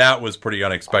 That was pretty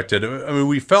unexpected. I mean,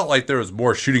 we felt like there was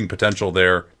more shooting potential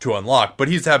there to unlock, but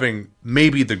he's having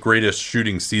maybe the greatest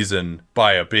shooting season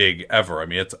by a big ever. I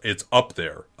mean, it's up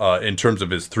there in terms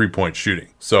of his 3-point shooting.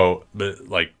 So,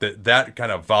 like that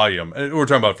kind of volume, and we're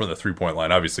talking about from the 3-point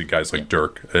line. Obviously, guys like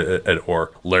Dirk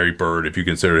or Larry Bird, if you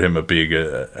consider him a big,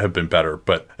 have been better.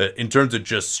 But in terms of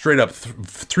just straight up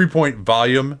 3-point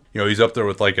volume, he's up there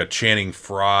with like a Channing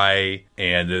Frye,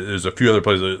 and there's a few other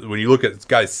players. When you look at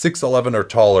guys 6'11" or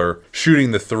taller shooting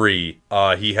the three,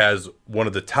 he has one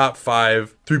of the top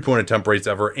 5 3-point attempt rates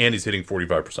ever, and he's hitting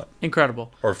 45%.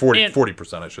 Incredible. Or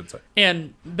 40%, I should say.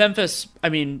 And Memphis, I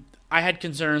mean, I had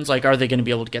concerns like, are they going to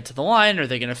be able to get to the line? Are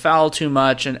they going to foul too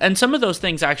much? And some of those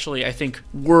things actually, I think,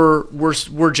 were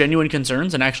genuine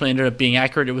concerns and actually ended up being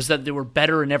accurate. It was that they were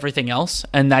better in everything else,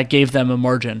 and that gave them a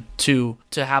margin to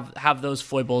have those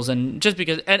foibles. And just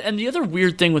because, and the other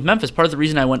weird thing with Memphis, part of the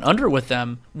reason I went under with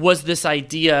them was this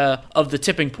idea of the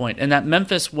tipping point, and that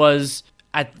Memphis was...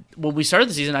 When we started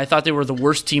the season, I thought they were the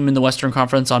worst team in the Western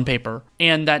Conference on paper,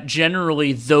 and that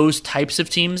generally those types of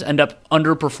teams end up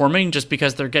underperforming just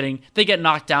because they get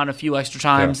knocked down a few extra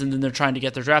times, and then they're trying to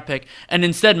get their draft pick. And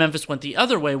instead, Memphis went the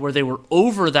other way, where they were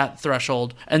over that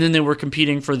threshold, and then they were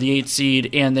competing for the 8th seed,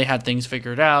 and they had things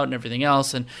figured out and everything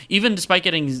else. And even despite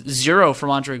getting 0 from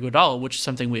Andre Iguodala, which is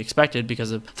something we expected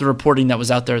because of the reporting that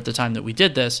was out there at the time that we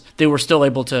did this, they were still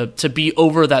able to be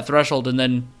over that threshold and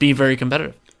then be very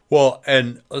competitive. Well,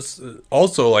 and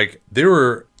also, like, they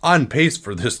were on pace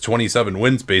for this 27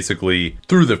 wins, basically,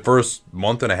 through the first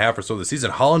month and a half or so of the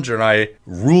season. Hollinger and I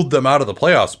ruled them out of the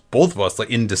playoffs, both of us, like,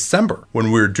 in December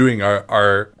when we were doing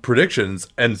our predictions.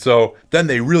 And so then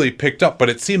they really picked up, but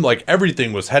it seemed like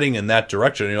everything was heading in that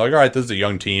direction. And you're like, all right, this is a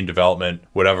young team, development,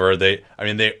 whatever. They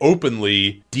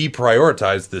openly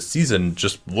deprioritized this season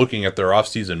just looking at their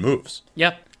offseason moves.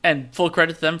 Yep. And full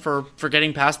credit to them for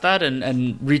getting past that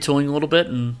and retooling a little bit,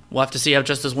 and we'll have to see how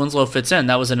Justice Winslow fits in.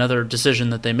 That was another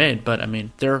decision that they made, but I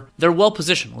mean, they're well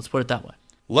positioned. Let's put it that way.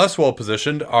 Less well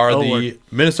positioned are the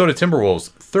Minnesota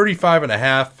Timberwolves.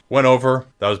 35.5 went over.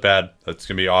 That was bad. That's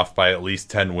going to be off by at least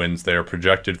 10 wins. They are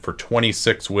projected for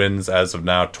 26 wins as of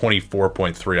now,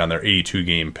 24.3 on their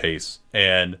 82-game pace.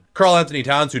 And Karl Anthony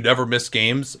Towns, who never missed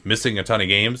games, missing a ton of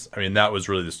games, I mean, that was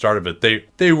really the start of it.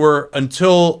 They were,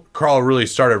 until Karl really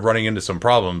started running into some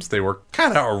problems, they were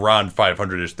kind of around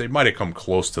 500-ish. They might have come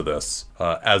close to this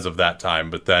as of that time,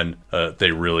 but then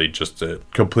they really just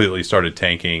completely started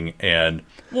tanking, and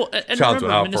Towns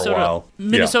went out for a while.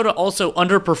 Minnesota also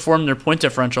underperformed their point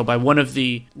differential by one of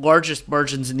the largest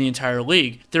margins in the entire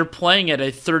league. They're playing at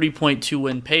a 30.2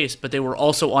 win pace, but they were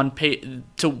also on pace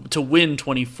to win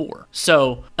 24.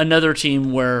 So another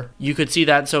team where you could see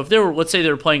that. So if let's say they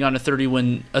were playing on a 30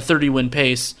 win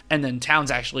pace, and then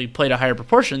Towns actually played a higher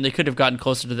proportion, they could have gotten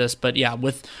closer to this. But yeah,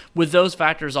 with those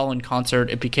factors all in concert,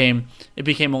 it became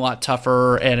a lot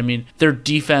tougher. And I mean, their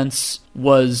defense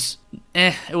was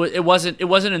it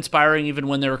wasn't inspiring even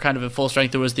when they were kind of at full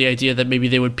strength. There was the idea that maybe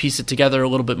they would piece it together a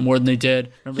little bit more than they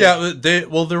did.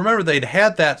 Remember they'd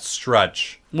had that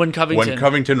stretch when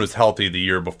Covington was healthy the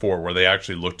year before, where they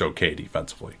actually looked okay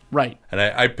defensively. Right. And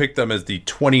I picked them as the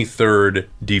 23rd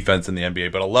defense in the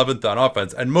NBA, but 11th on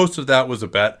offense, and most of that was a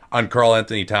bet on Karl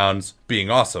Anthony Towns being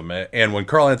awesome. And when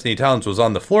Karl Anthony Towns was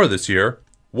on the floor this year,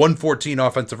 114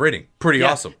 offensive rating. Pretty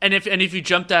awesome. And if you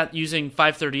jump that using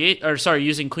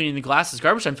using cleaning the glass as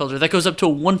garbage time filter, that goes up to a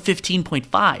 115.5,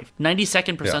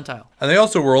 92nd percentile. Yeah. And they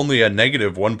also were only a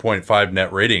negative 1.5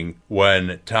 net rating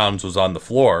when Towns was on the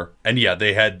floor. And yeah,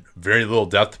 they had very little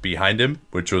depth behind him,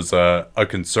 which was a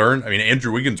concern. I mean,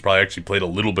 Andrew Wiggins probably actually played a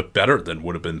little bit better than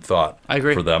would have been thought I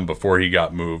agree. For them before he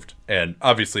got moved. And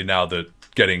obviously now that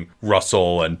getting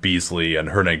Russell and Beasley and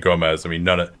Hernangomez. I mean,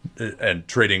 and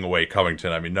trading away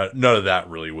Covington. I mean, none of that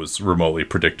really was remotely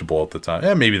predictable at the time.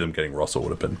 And maybe them getting Russell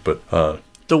would have been, but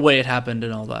the way it happened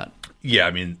and all that. Yeah,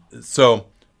 I mean, so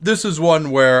this is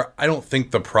one where I don't think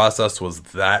the process was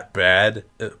that bad,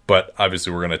 but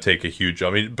obviously we're going to take a huge,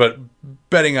 but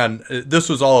betting on, this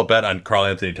was all a bet on Karl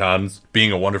Anthony Towns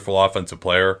being a wonderful offensive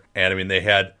player. And I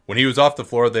mean, when he was off the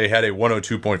floor, they had a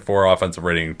 102.4 offensive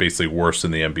rating, basically worse than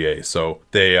the NBA. So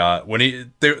they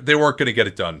weren't going to get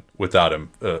it done without him.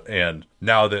 And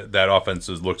now that offense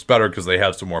looks better because they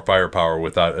have some more firepower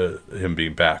without him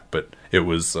being back. But it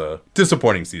was a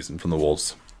disappointing season from the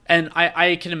Wolves. And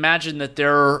I can imagine that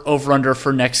their over-under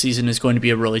for next season is going to be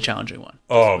a really challenging one.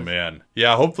 Oh, man.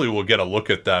 Yeah, hopefully we'll get a look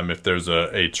at them if there's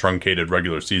a truncated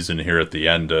regular season here at the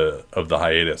end of the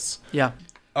hiatus. Yeah.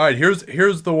 All right,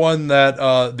 here's the one that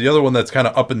the other one that's kind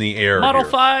of up in the air. Model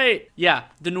fight. Yeah,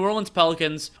 the New Orleans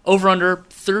Pelicans over under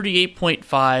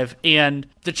 38.5, and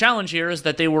the challenge here is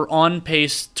that they were on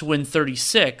pace to win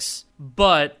 36.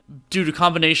 But due to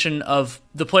combination of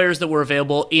the players that were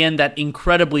available and that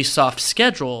incredibly soft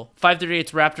schedule,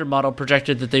 538's Raptor model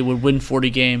projected that they would win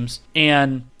 40 games.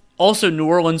 And also New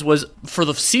Orleans was, for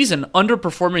the season,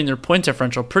 underperforming their point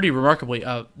differential pretty remarkably.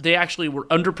 They actually were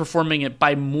underperforming it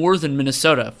by more than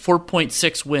Minnesota,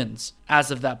 4.6 wins as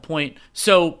of that point.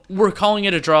 So we're calling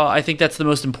it a draw. I think that's the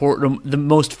most important, the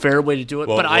most fair way to do it.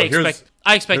 But I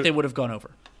expect they would have gone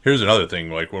over. Here's another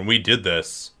thing. Like, when we did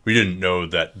this, we didn't know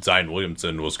that Zion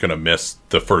Williamson was going to miss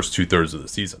the first 2/3 of the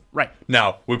season. Right.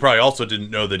 Now, we probably also didn't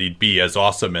know that he'd be as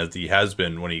awesome as he has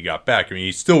been when he got back. I mean,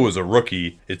 he still was a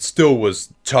rookie. It still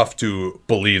was tough to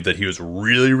believe that he was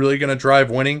really, really going to drive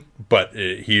winning, but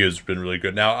he has been really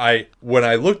good. Now, when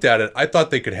I looked at it, I thought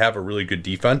they could have a really good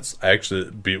defense. I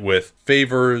actually, with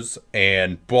Favors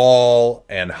and Ball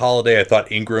and Holiday, I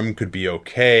thought Ingram could be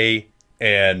okay.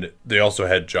 And they also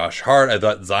had Josh Hart. I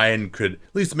thought Zion could at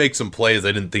least make some plays.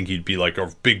 I didn't think he'd be like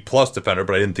a big plus defender,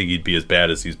 but I didn't think he'd be as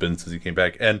bad as he's been since he came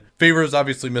back. And Favors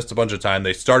obviously missed a bunch of time.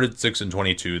 They started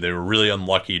 6-22. They were really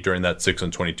unlucky during that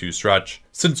 6-22 stretch.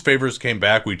 Since Favors came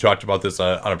back, we talked about this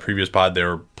on a previous pod, they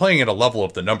were playing at a level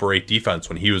of the number 8 defense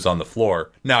when he was on the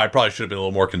floor. Now, I probably should have been a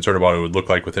little more concerned about what it would look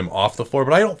like with him off the floor,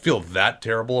 but I don't feel that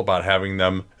terrible about having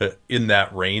them in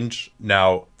that range.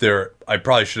 Now, I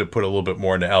probably should have put a little bit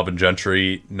more into Alvin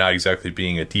Gentry, not exactly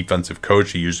being a defensive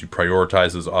coach. He usually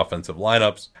prioritizes offensive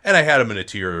lineups. And I had him in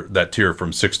that tier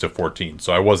from 6 to 14.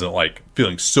 So I wasn't like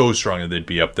feeling so strong that they'd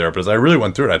be up there. But as I really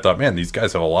went through it, I thought, man, these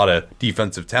guys have a lot of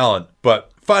defensive talent.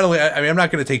 But finally, I mean, I'm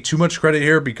not going to take too much credit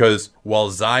here because while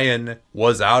Zion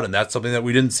was out, and that's something that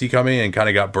we didn't see coming and kind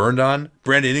of got burned on,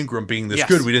 Brandon Ingram being this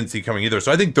good, we didn't see coming either.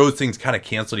 So I think those things kind of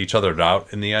canceled each other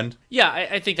out in the end. Yeah,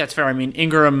 I think that's fair. I mean,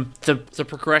 Ingram, the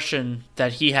progression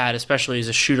that he had, especially as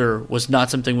a shooter, was not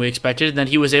something we expected. And then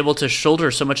he was able to shoulder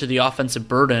so much of the offensive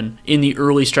burden in the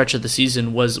early stretch of the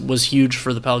season was huge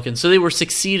for the Pelicans. So they were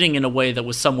succeeding in a way that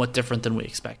was somewhat different than we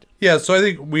expected. Yeah, so I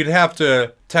think we'd have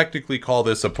to technically call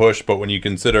this a push, but when you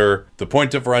consider the point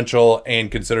differential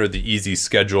and consider the easy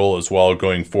schedule as well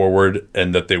going forward,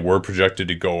 and that they were projected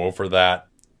to go over that,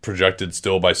 projected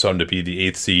still by some to be the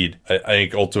 8th seed, I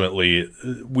think ultimately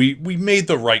we made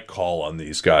the right call on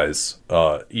these guys,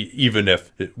 even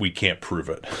if we can't prove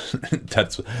it.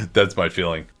 That's my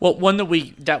feeling. Well, one that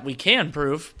we can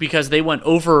prove, because they went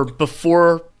over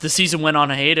before the season went on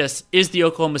hiatus, is the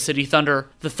Oklahoma City Thunder.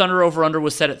 The Thunder over-under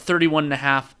was set at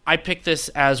 31.5. I picked this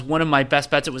as one of my best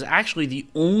bets. It was actually the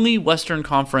only Western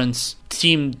Conference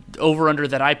team over-under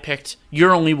that I picked.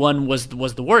 Your only one was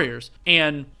the Warriors.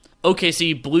 And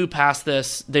OKC blew past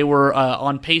this. They were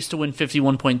on pace to win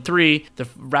 51.3. The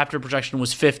Raptor projection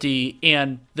was 50.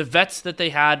 And the vets that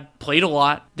they had played a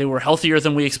lot. They were healthier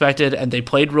than we expected, and they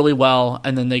played really well.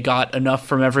 And then they got enough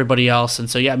from everybody else. And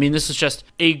so, yeah, I mean, this is just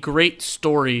a great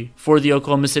story for the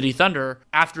Oklahoma City Thunder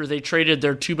after they traded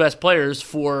their 2 best players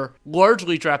for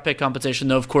largely draft pick compensation,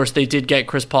 though, of course, they did get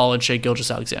Chris Paul and Shai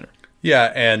Gilgeous-Alexander.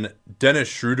 Yeah, and Dennis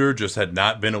Schroeder just had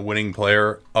not been a winning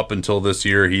player up until this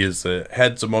year. He has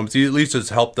had some moments. He at least has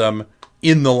helped them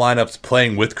in the lineups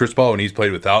playing with Chris Paul, and he's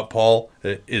played without Paul.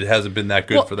 It hasn't been that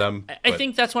good for them. I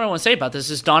think that's what I want to say about this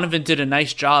is Donovan did a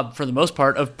nice job for the most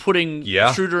part of putting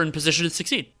Schroeder in position to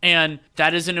succeed. And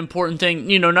that is an important thing.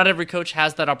 You know, not every coach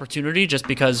has that opportunity just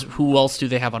because who else do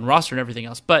they have on roster and everything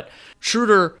else. But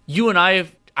Schroeder, you and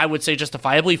I would say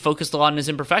justifiably focused a lot on his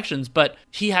imperfections, but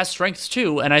he has strengths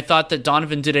too, and I thought that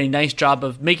Donovan did a nice job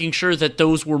of making sure that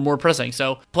those were more pressing.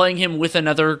 So playing him with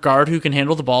another guard who can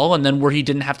handle the ball, and then where he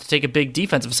didn't have to take a big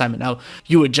defensive assignment. Now,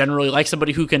 you would generally like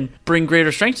somebody who can bring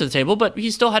greater strength to the table, but he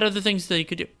still had other things that he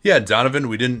could do. Yeah, Donovan,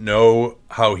 we didn't know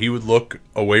how he would look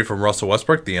away from Russell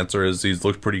Westbrook, the answer is he's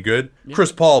looked pretty good. Yeah.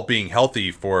 Chris Paul being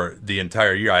healthy for the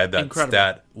entire year. I had that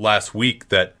stat last week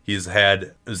that he's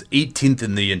had is 18th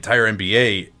in the entire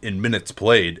NBA in minutes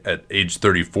played at age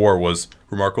 34 was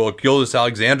remarkable.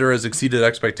 Gilgeous-Alexander has exceeded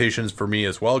expectations for me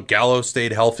as well. Gallo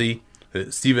stayed healthy.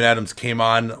 Steven Adams came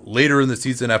on later in the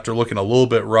season after looking a little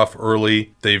bit rough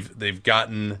early. They've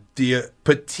gotten the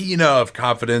patina of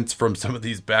confidence from some of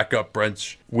these backup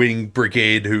bench wing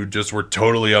brigade who just were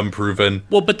totally unproven.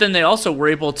 Well, but then they also were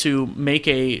able to make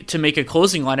a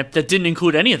closing lineup that didn't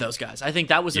include any of those guys. I think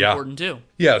that was important too.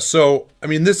 Yeah, so I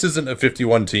mean, this isn't a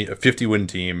 50-win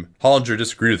team. Hollinger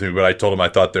disagreed with me, but I told him I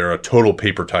thought they're a total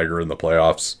paper tiger in the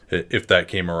playoffs if that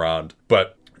came around.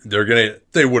 But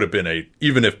they would have been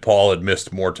even if Paul had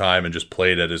missed more time and just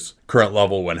played at his current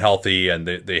level when healthy, and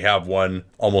they have won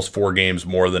almost 4 games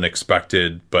more than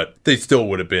expected, but they still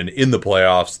would have been in the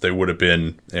playoffs. They would have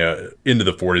been into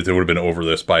the 40s. They would have been over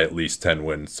this by at least 10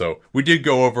 wins. So we did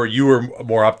go over. You were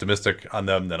more optimistic on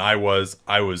them than I was.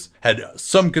 Had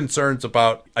some concerns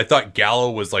about, I thought Gallo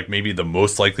was like maybe the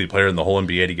most likely player in the whole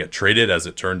NBA to get traded, as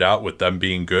it turned out, with them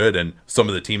being good and some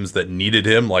of the teams that needed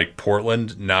him, like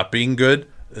Portland, not being good.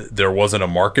 There wasn't a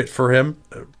market for him,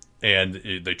 and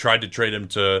they tried to trade him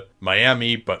to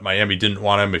Miami, but Miami didn't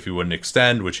want him if he wouldn't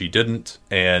extend, which he didn't,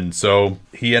 and so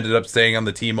he ended up staying on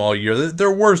the team all year.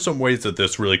 There were some ways that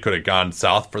this really could have gone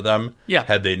south for them,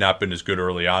 had they not been as good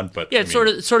early on. But it's sort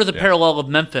of the parallel of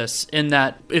Memphis in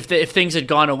that if things had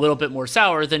gone a little bit more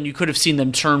sour, then you could have seen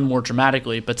them turn more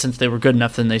dramatically. But since they were good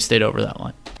enough, then they stayed over that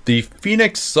line. The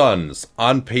Phoenix Suns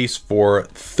on pace for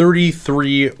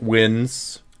 33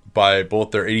 wins by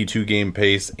both their 82-game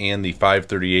pace and the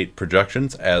 538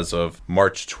 projections as of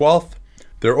March 12th.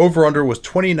 Their over-under was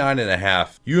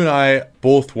 29.5. You and I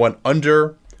both went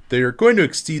under. They are going to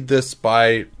exceed this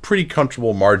by pretty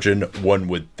comfortable margin, one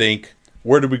would think.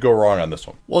 Where did we go wrong on this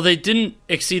one? Well, they didn't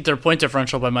exceed their point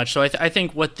differential by much, so I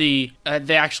think what they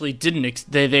actually didn't.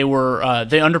 They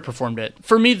underperformed it.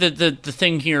 For me, the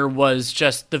thing here was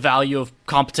just the value of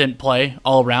competent play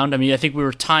all around. I mean, I think we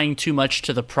were tying too much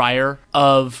to the prior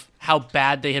of how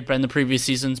bad they had been the previous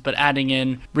seasons, but adding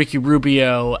in Ricky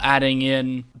Rubio, adding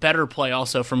in better play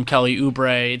also from Kelly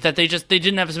Oubre, that they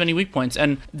didn't have as many weak points.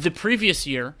 And the previous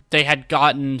year, they had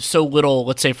gotten so little,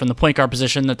 let's say, from the point guard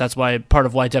position that's why part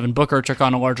of why Devin Booker took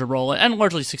on a larger role and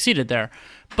largely succeeded there.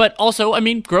 But also, I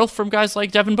mean, growth from guys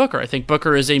like Devin Booker. I think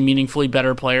Booker is a meaningfully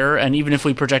better player, and even if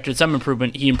we projected some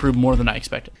improvement, he improved more than I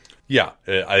expected. Yeah,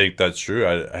 I think that's true.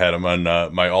 I had him on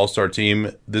my All-Star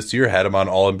team this year, had him on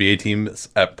All-NBA teams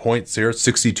at points here.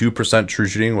 62% true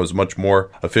shooting, was much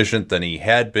more efficient than he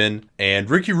had been. And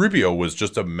Ricky Rubio was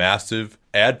just a massive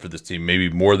add for this team, maybe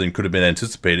more than could have been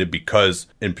anticipated, because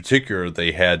in particular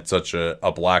they had such a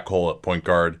black hole at point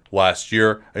guard last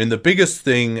year. I mean, the biggest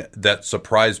thing that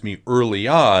surprised me early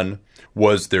on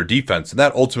was their defense, and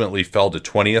that ultimately fell to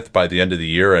 20th by the end of the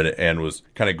year and was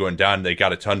kind of going down. They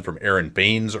got a ton from Aaron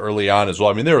Baines early on as well.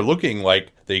 I mean, they were looking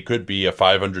like they could be a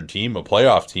 500 team, a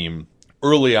playoff team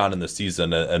early on in the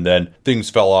season, and then things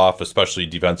fell off, especially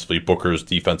defensively. Booker's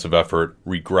defensive effort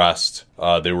regressed.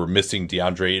 They were missing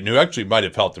DeAndre, and who actually might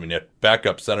have helped. I mean, at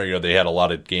backup center, they had a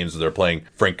lot of games where they're playing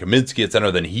Frank Kaminsky at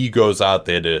center. Then he goes out.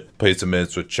 They had to play some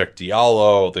minutes with Cheick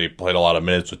Diallo. They played a lot of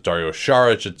minutes with Dario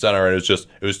Saric at center, and it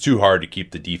was too hard to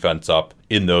keep the defense up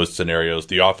in those scenarios.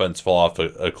 The offense fell off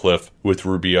a cliff with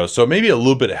Rubio. So maybe a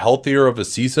little bit healthier of a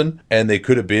season, and they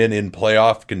could have been in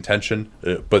playoff contention,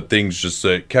 but things just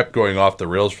kept going off the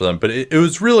rails for them. But it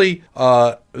was really,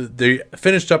 they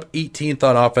finished up 18th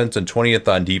on offense and 20th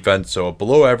on defense, so a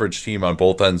below average team on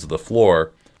both ends of the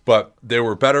floor. But they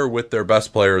were better with their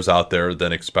best players out there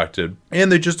than expected.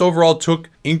 And they just overall took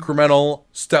incremental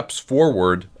steps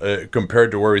forward compared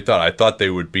to where we thought. I thought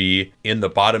they would be in the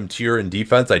bottom tier in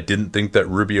defense. I didn't think that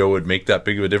Rubio would make that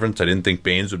big of a difference. I didn't think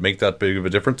Baines would make that big of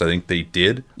a difference. I think they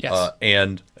did. Yes.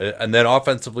 And then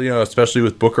offensively, especially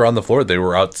with Booker on the floor, they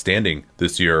were outstanding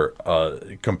this year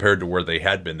compared to where they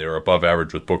had been. They were above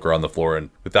average with Booker on the floor,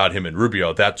 and without him and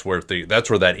Rubio, that's where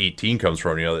that 18 comes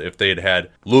from. If they had had a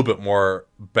little bit more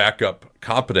backup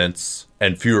competence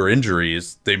and fewer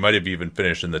injuries, they might have even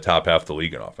finished in the top half of the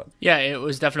league in offense. Yeah, it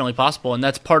was definitely possible, and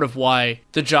that's part of why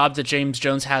the job that James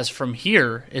Jones has from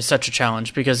here is such a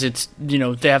challenge, because it's,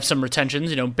 they have some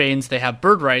retentions, Baines, they have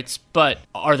bird rights, but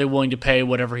are they willing to pay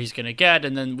whatever he's going to get?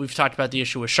 And then we've talked about the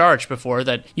issue with Saric before,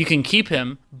 that you can keep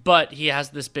him, but he has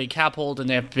this big cap hold, and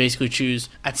they have to basically choose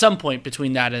at some point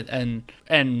between that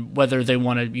and whether they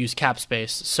want to use cap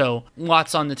space. So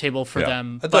lots on the table for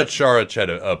them. I thought Saric had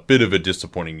a bit of a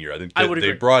disappointing year. I think would they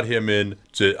agree. brought him in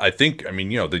to, I think,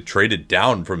 they traded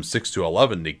down from 6 to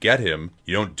 11 to get him.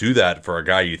 You don't do that for a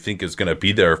guy you think is going to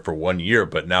be there for 1 year,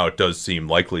 but now it does seem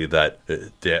likely that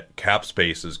the cap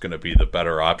space is going to be the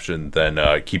better option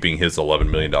than keeping his $11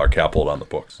 million cap hold on the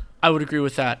books. I would agree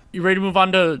with that. You ready to move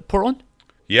on to Portland?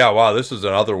 Yeah, wow, this is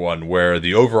another one where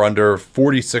the over-under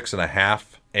 46.5,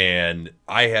 and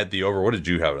I had the over. What did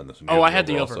you have in this? I had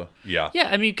the over. Also? Yeah. Yeah,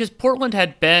 I mean, because Portland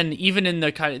had been, even in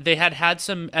the kind of, they had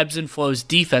some ebbs and flows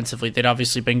defensively. They'd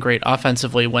obviously been great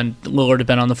offensively when Lillard had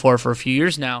been on the floor for a few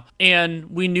years now.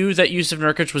 And we knew that Yusuf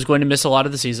Nurkic was going to miss a lot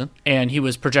of the season, and he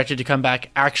was projected to come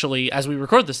back actually, as we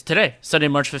record this today, Sunday,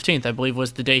 March 15th, I believe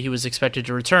was the day he was expected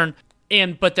to return.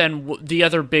 But then the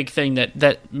other big thing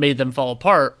that made them fall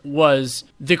apart was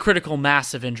the critical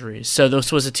mass of injuries. So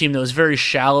this was a team that was very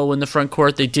shallow in the front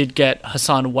court. They did get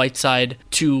Hassan Whiteside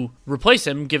to replace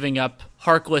him, giving up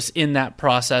Harkless in that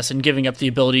process and giving up the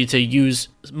ability to use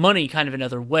money kind of in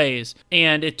other ways.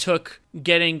 And it took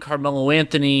getting Carmelo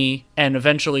Anthony and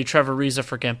eventually Trevor Ariza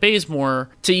for Kent Bazemore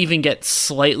to even get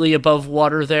slightly above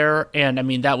water there. And I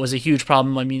mean, that was a huge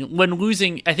problem. I mean, when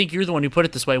losing, I think you're the one who put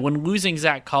it this way, when losing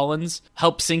Zach Collins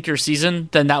helped sink your season,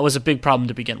 then that was a big problem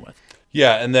to begin with.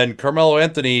 Yeah, and then Carmelo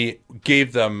Anthony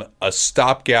gave them a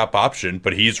stopgap option,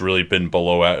 but he's really been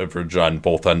below average on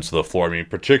both ends of the floor. I mean,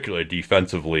 particularly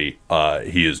defensively,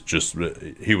 he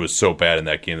was so bad in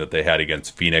that game that they had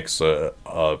against Phoenix a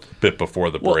bit before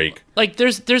the break. Like,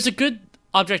 there's a good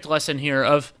object lesson here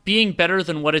of being better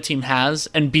than what a team has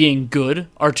and being good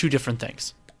are two different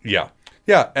things. Yeah,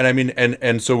 and I mean,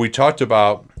 and so we talked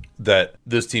about that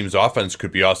this team's offense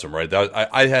could be awesome, right?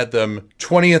 I had them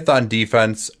 20th on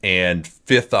defense and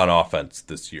 5th on offense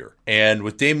this year. And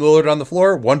with Dame Lillard on the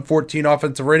floor, 114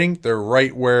 offensive rating, they're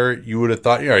right where you would have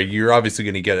thought, you're obviously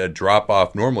going to get a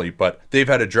drop-off normally, but they've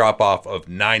had a drop-off of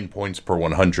 9 points per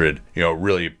 100,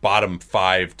 really bottom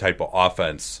 5 type of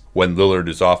offense when Lillard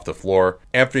is off the floor.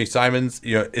 Anthony Simons,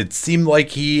 it seemed like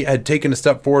he had taken a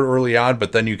step forward early on,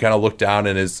 but then you kind of look down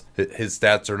and his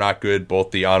stats are not good,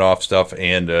 both the on-off stuff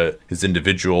and his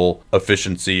individual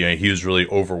efficiency. He was really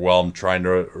overwhelmed trying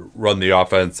to run the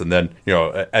offense, and then,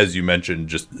 as you mentioned,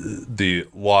 just the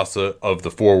loss of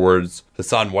the forwards.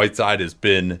 Hassan Whiteside has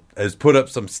put up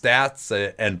some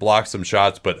stats and blocked some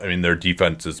shots, but I mean, their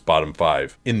defense is bottom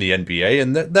 5 in the NBA,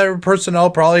 and their personnel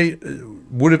probably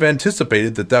would have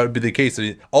anticipated that would be the case.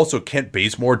 And also, Kent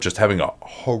Bazemore just having a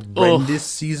horrendous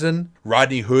season.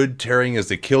 Rodney Hood tearing his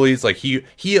Achilles. Like he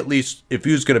at least, if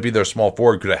he was going to be their small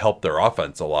forward, could have helped their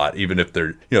offense a lot, even if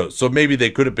they're, so maybe they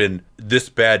could have been this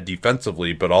bad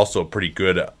defensively, but also pretty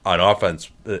good on offense.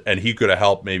 And he could have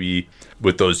helped maybe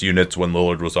with those units when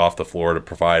Lillard was off the floor to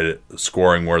provide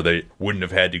scoring where they wouldn't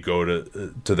have had to go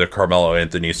to the Carmelo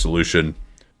Anthony solution.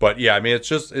 But yeah, I mean, it's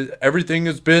just everything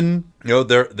has been,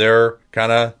 they're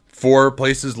kind of 4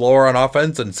 places lower on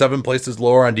offense and 7 places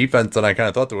lower on defense than I kind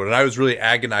of thought they would. And I was really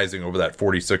agonizing over that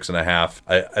 46.5.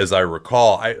 As I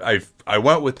recall, I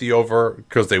went with the over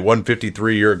because they won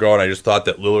 53 a year ago, and I just thought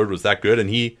that Lillard was that good, and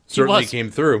he certainly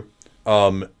came through.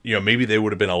 Maybe they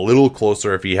would have been a little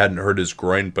closer if he hadn't hurt his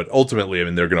groin, but ultimately, I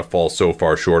mean, they're going to fall so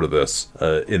far short of this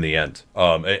in the end.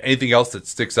 Anything else that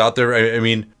sticks out there? I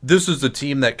mean, this is a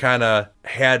team that kind of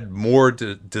had more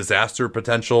disaster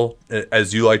potential,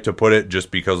 as you like to put it, just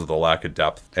because of the lack of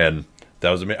depth. And that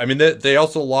was amazing. I mean, they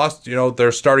also lost,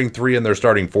 their starting 3 and their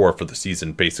starting 4 for the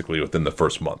season, basically within the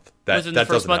first month. Within the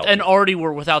first month, and already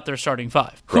were without their starting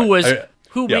 5, right.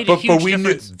 who made a huge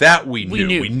difference.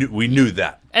 We knew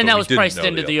that. And that was priced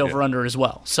into the over-under as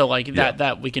well. So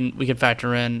that we can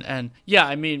factor in. And yeah,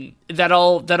 I mean, that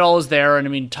all is there. And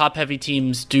I mean, top-heavy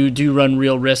teams do run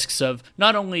real risks of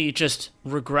not only just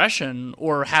regression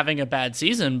or having a bad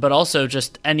season, but also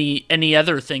just any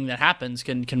other thing that happens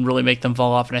can really make them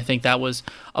fall off. And I think that was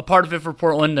a part of it for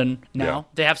Portland. And now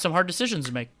they have some hard decisions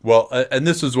to make. Well, and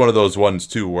this is one of those ones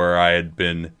too where I had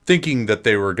been thinking that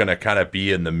they were going to kind of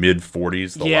be in the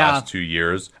mid-40s the last 2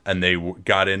 years, and they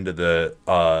got into the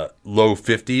low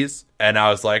 50s, and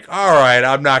I was like, all right,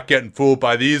 I'm not getting fooled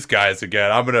by these guys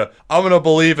again. I'm gonna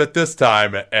believe it this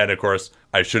time. And of course,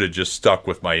 I should have just stuck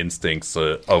with my instincts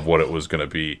of what it was going to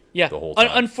be the whole time.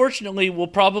 Unfortunately, we'll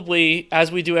probably,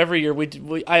 as we do every year,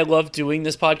 I love doing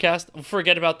this podcast,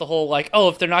 forget about the whole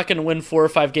if they're not going to win 4 or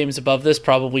 5 games above this,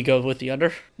 probably go with the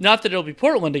under. Not that it'll be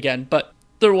Portland again, but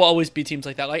there will always be teams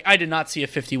like that. Like, I did not see a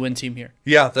 50-win team here.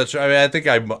 Yeah, that's right. I mean, I think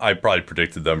I probably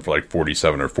predicted them for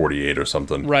 47 or 48 or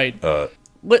something. Right.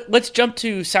 Let's jump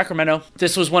to Sacramento.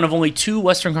 This was one of only 2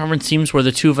 Western Conference teams where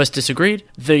the two of us disagreed.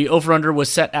 The over-under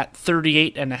was set at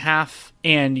 38.5.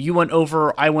 and you went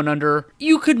over, I went under.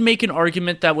 You could make an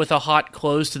argument that with a hot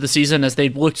close to the season, as they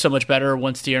looked so much better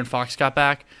once De'Aaron Fox got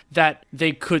back, that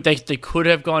they could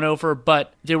have gone over,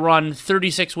 but they were on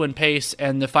 36 win pace,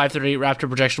 and the 538 Raptor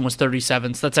projection was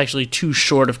 37. So that's actually too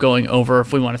short of going over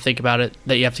if we want to think about it,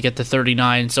 that you have to get to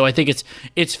 39. So I think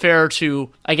it's fair to,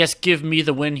 I guess, give me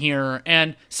the win here.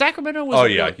 And Sacramento was... Oh,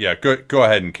 yeah. Go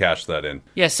ahead and cash that in.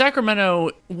 Yeah,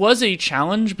 Sacramento was a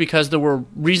challenge because there were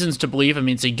reasons to believe, I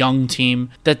mean, it's a young team,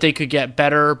 that they could get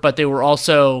better, but they were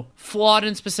also flawed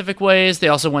in specific ways. They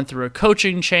also went through a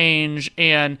coaching change,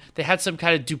 and they had some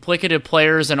kind of duplicative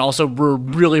players and also were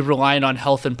really reliant on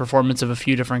health and performance of a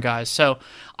few different guys. So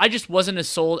I just wasn't as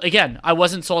sold. Again, I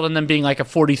wasn't sold on them being like a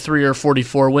 43 or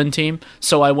 44 win team,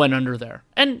 so I went under there.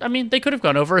 And, I mean, they could have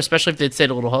gone over, especially if they'd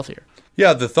stayed a little healthier.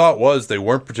 Yeah, the thought was they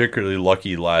weren't particularly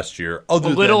lucky last year. A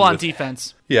little on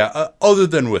defense. Yeah, other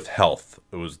than with health.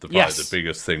 It was probably the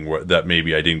biggest thing that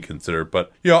maybe I didn't consider.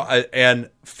 But, and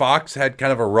Fox had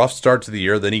kind of a rough start to the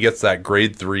year. Then he gets that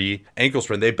grade 3 ankle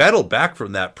sprain. They battled back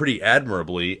from that pretty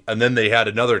admirably. And then they had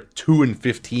another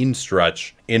 2-15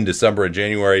 stretch in December and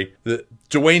January.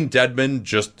 Dwayne Dedmon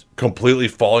just completely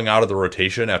falling out of the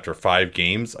rotation after 5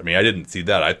 games. I mean, I didn't see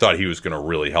that. I thought he was going to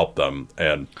really help them.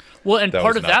 And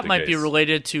part of that might be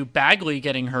related to Bagley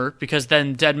getting hurt, because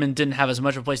then Dedmon didn't have as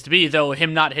much of a place to be, though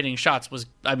him not hitting shots was,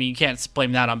 I mean, you can't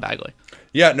blame that on Bagley.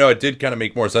 Yeah, no, it did kind of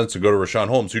make more sense to go to Richaun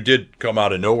Holmes, who did come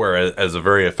out of nowhere as a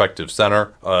very effective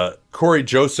center. Corey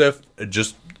Joseph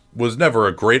just was never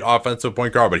a great offensive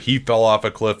point guard, but he fell off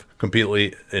a cliff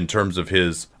completely in terms of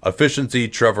his efficiency.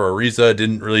 Trevor Ariza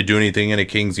didn't really do anything in a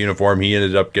Kings uniform. He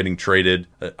ended up getting traded.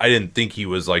 I didn't think he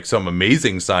was like some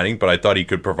amazing signing, but I thought he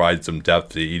could provide some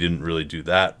depth. He didn't really do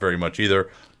that very much either.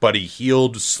 Buddy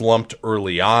Hield slumped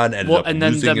early on, ended up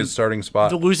losing his starting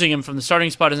spot. Losing him from the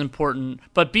starting spot is important,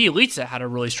 but Bjelica had a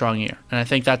really strong year, and I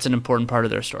think that's an important part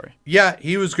of their story. Yeah,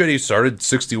 he was good. He started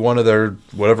 61 of their,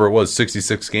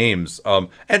 66 games. And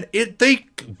they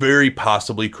very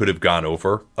possibly could have gone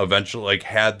over eventually, like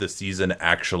had the season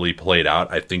actually played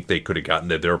out. I think they could have gotten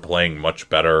that. They were playing much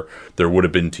better. There would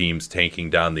have been teams tanking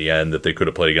down the end that they could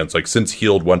have played against. Like since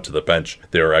Hield went to the bench,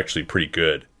 they were actually pretty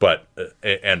good. But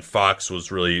and Fox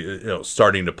was really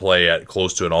starting to play at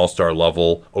close to an all-star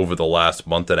level over the last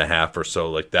month and a half or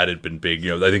so. Like that had been big.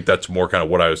 I think that's more kind of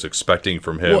what I was expecting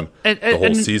from him the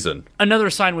whole season. Another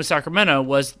sign with Sacramento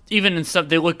was even in some,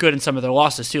 they look good in some of their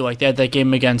losses too. Like they had that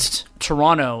game against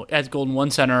Toronto at Golden One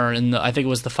Center, and I think it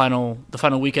was the final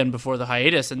weekend before the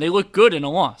hiatus, and they look good in a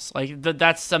loss. Like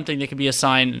that's something that can be a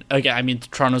sign. Again, I mean,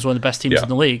 Toronto's one of the best teams in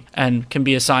the league, and can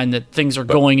be a sign that things are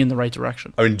going in the right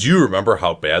direction. I mean, do you remember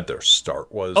how bad their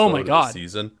start was? Oh my God, the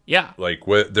season. Yeah, like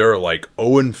they're like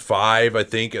 0-5, I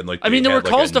think, and like I mean, there were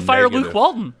calls to fire Luke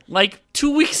Walton like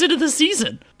 2 weeks into the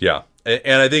season. Yeah,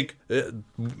 and I think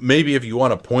maybe if you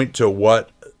want to point to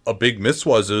what a big miss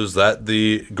was, is that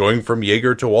the going from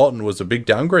Jaeger to Walton was a big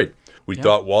downgrade. We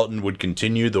thought Walton would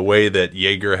continue the way that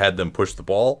Jaeger had them push the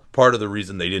ball. Part of the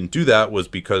reason they didn't do that was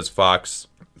because Fox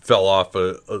fell off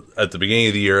at the beginning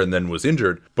of the year and then was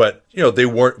injured. But,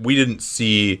 we didn't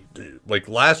see, like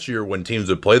last year when teams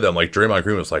would play them, like Draymond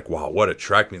Green was like, wow, what a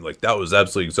track meet. Like that was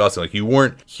absolutely exhausting. Like you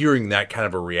weren't hearing that kind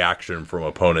of a reaction from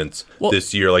opponents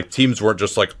this year. Like teams weren't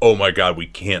just like, oh my God, we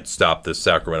can't stop this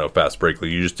Sacramento fast break.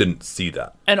 Like you just didn't see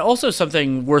that. And also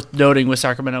something worth noting with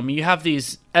Sacramento, I mean, you have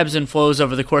these ebbs and flows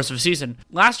over the course of a season.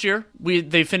 Last year,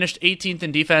 they finished 18th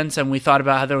in defense, and we thought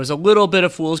about how there was a little bit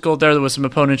of fool's gold there. There was some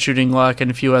opponent shooting luck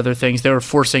and a few other things. They were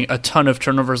forcing a ton of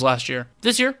turnovers last year.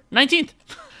 This year, 19th.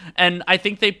 And I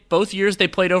think both years they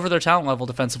played over their talent level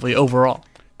defensively overall.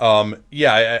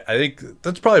 I think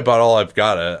that's probably about all I've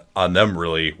got on them,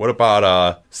 really. What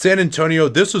about San Antonio?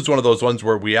 This was one of those ones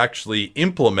where we actually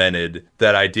implemented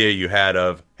that idea you had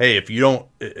of, hey,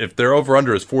 if their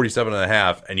over-under is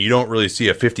 47.5 and you don't really see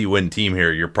a 50-win team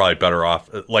here, you're probably better off,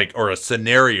 or a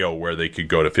scenario where they could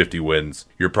go to 50 wins,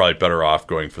 you're probably better off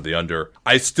going for the under.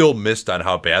 I still missed on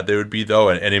how bad they would be, though,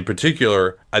 and in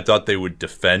particular, I thought they would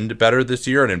defend better this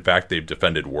year, and in fact, they've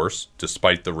defended worse,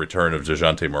 despite the return of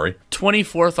DeJounte Murray.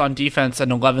 24th on defense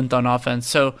and 11th on offense,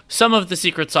 so some of the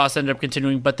secret sauce ended up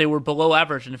continuing, but they were below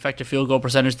average in effective field goal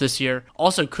percentage this year.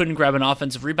 Also couldn't grab an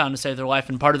offensive rebound to save their life,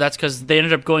 and part of that's because they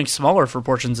ended up going smaller for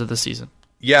portions of the season.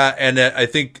 Yeah, and I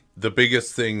think the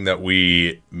biggest thing that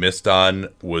we missed on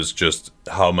was just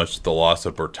how much the loss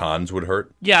of Bertans would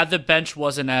hurt. Yeah, the bench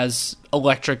wasn't as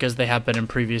electric as they have been in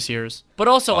previous years. But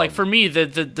also, like, for me,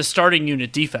 the starting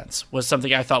unit defense was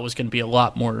something I thought was going to be a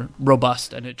lot more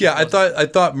robust. And I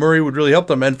thought Murray would really help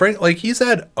them. And Frank, like, he's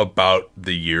had about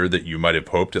the year that you might have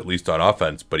hoped, at least on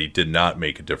offense, but he did not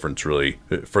make a difference really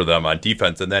for them on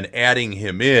defense. And then adding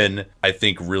him in, I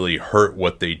think, really hurt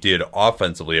what they did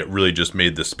offensively. It really just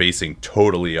made the spacing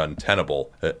totally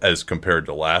untenable as compared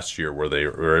to last year, where they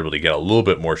were able to get a little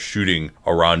bit more shooting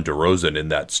around DeRozan in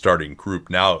that starting group.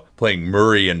 Now playing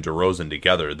Murray and DeRozan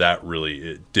together, that really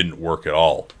it didn't work at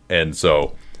all. And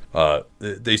so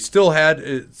they still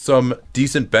had some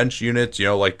decent bench units,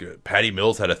 like Patty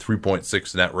Mills had a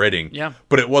 3.6 net rating,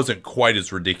 but it wasn't quite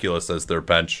as ridiculous as their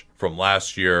bench from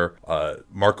last year.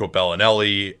 Marco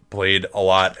Bellinelli played a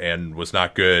lot and was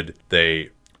not good.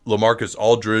 LaMarcus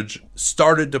Aldridge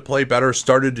started to play better,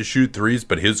 started to shoot threes,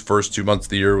 but his first 2 months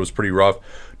of the year was pretty rough.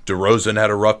 DeRozan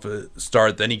had a rough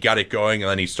start, then he got it going, and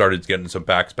then he started getting some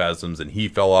back spasms, and he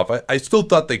fell off. I still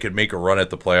thought they could make a run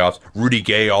at the playoffs. Rudy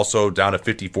Gay also down to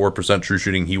 54% true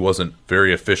shooting. He wasn't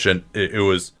very efficient. It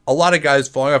was a lot of guys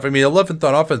falling off. I mean, 11th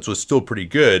on offense was still pretty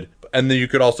good. And then you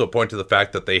could also point to the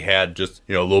fact that they had just,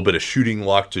 a little bit of shooting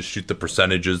luck to shoot the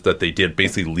percentages that they did,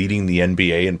 basically leading the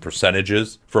NBA in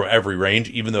percentages from every range,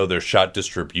 even though their shot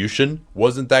distribution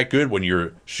wasn't that good when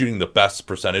you're shooting the best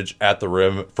percentage at the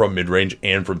rim from mid-range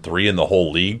and from three in the whole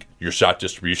league. Your shot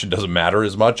distribution doesn't matter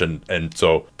as much. And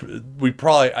so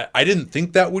I didn't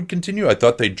think that would continue. I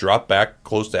thought they'd drop back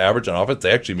close to average on offense.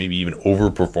 They actually maybe even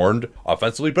overperformed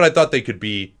offensively, but I thought they could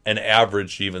be an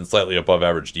average to even slightly above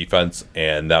average defense,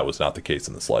 and that was not the case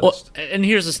in the slightest. Well, and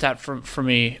here's a stat for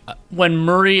me. When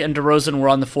Murray and DeRozan were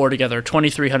on the floor together,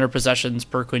 2,300 possessions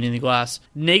per cleaning the glass,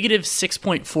 negative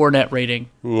 6.4 net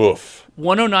rating. Oof.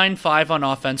 109.5 on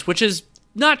offense, which is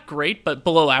not great, but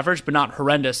below average, but not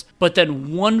horrendous. But then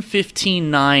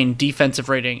 115.9 defensive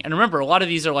rating. And remember, a lot of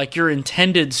these are like your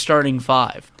intended starting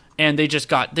five. And they just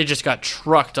got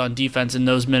trucked on defense in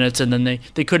those minutes, and then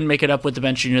they couldn't make it up with the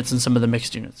bench units and some of the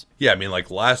mixed units. Yeah, I mean, like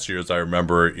last year's, I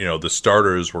remember, the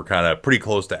starters were kind of pretty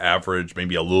close to average,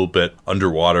 maybe a little bit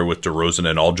underwater with DeRozan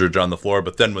and Aldridge on the floor.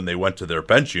 But then when they went to their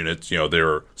bench units, they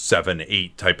were 7,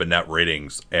 8 type of net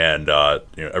ratings, and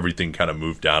everything kind of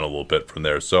moved down a little bit from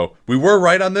there. So we were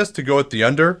right on this to go at the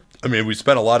under. I mean, we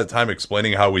spent a lot of time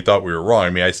explaining how we thought we were wrong. I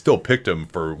mean, I still picked him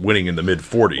for winning in the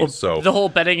mid-40s. Well, so the whole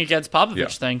betting against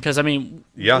Popovich thing, because I mean,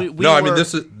 I mean,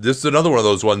 this is another one of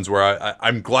those ones where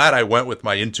I'm glad I went with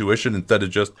my intuition instead of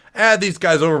just these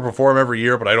guys overperform every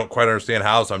year, but I don't quite understand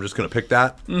how, so I'm just going to pick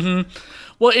that. Mm-hmm.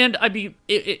 Well, and I mean,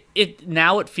 it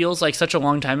now it feels like such a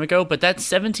long time ago, but that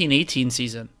 17-18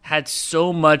 season had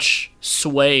so much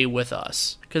sway with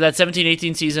us. Because that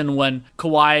 17-18 season when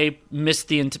Kawhi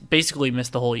basically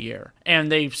missed the whole year.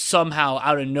 And they somehow,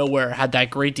 out of nowhere, had that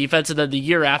great defense. And then the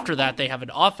year after that, they have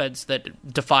an offense that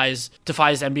defies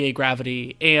NBA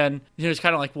gravity. And it's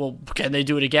kind of like, well, can they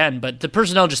do it again? But the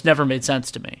personnel just never made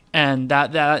sense to me. And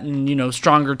that and,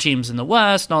 stronger teams in the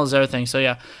West and all those other things. So,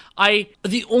 yeah.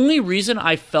 The only reason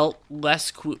I felt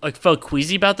felt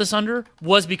queasy about this under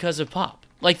was because of Pop.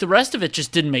 Like, the rest of it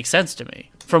just didn't make sense to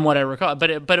me, from what I recall. But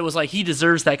it was like, he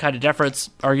deserves that kind of deference,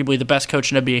 arguably the best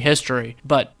coach in NBA history.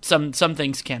 But some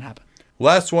things can't happen.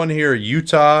 Last one here,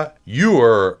 Utah.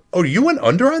 You went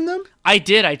under on them? I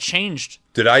did. I changed.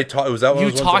 Did I talk? Was that one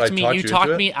of those ones that I talked you into it? You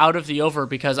talked me out of the over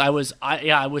because I was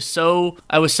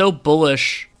so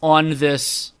bullish on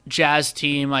this Jazz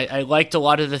team. I liked a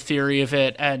lot of the theory of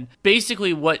it, and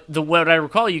basically what I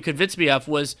recall you convinced me of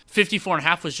was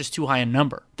 54.5 was just too high a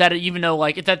number. That even though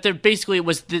that basically it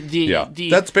was the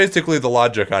that's basically the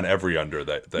logic on every under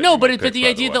that no, but the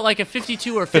idea that like a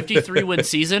 52 or 53 win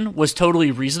season was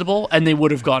totally reasonable, and they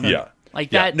would have gone under.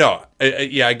 Like that. No.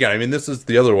 Again, I mean, this is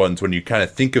the other ones when you kind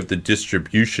of think of the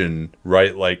distribution,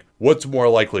 right? Like, what's more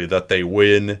likely, that they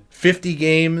win 50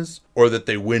 games or that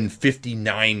they win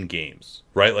 59 games,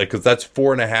 right? Like, because that's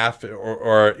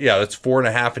 4.5 that's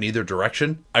 4.5 in either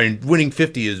direction. I mean, winning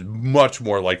 50 is much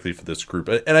more likely for this group.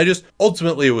 And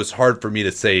ultimately, it was hard for me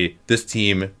to say this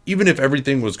team, even if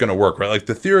everything was going to work, right? Like,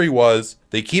 the theory was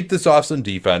they keep this awesome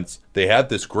defense, they have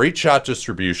this great shot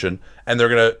distribution, and they're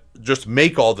going to just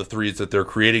make all the threes that they're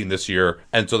creating this year.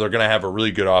 And so they're going to have a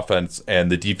really good offense,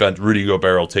 and the defense, Rudy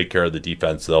Gobert will take care of the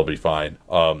defense. They'll be fine.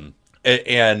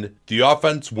 And the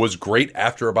offense was great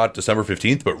after about December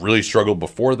 15th, but really struggled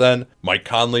before then. Mike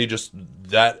Conley, just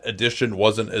that addition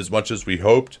wasn't as much as we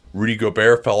hoped. Rudy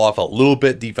Gobert fell off a little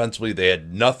bit defensively. They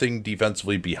had nothing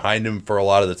defensively behind him for a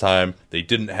lot of the time. They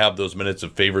didn't have those minutes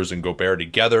of Favors and Gobert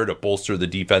together to bolster the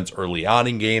defense early on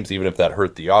in games, even if that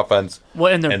hurt the offense.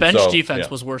 Well, and their bench defense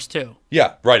was worse too.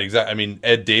 Yeah, right, exactly. I mean,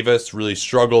 Ed Davis really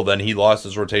struggled. Then he lost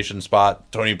his rotation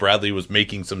spot. Tony Bradley was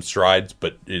making some strides,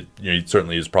 but he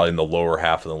certainly is probably in the lower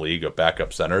half of the league of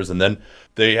backup centers. And then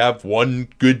they have one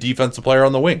good defensive player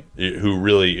on the wing who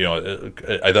really,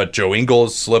 I thought Joe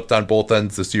Ingles slipped on both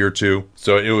ends this year too.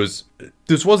 So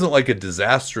this wasn't like a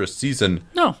disastrous season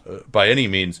by any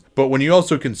means. But when you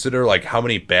also consider like how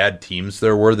many bad teams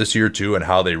there were this year too, and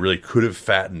how they really could have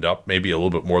fattened up maybe a little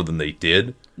bit more than they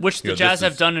did. Which the Jazz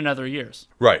have done in other years.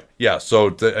 Right. Yeah.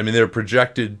 So, they're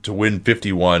projected to win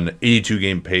 51.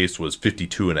 82-game pace was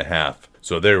 52.5.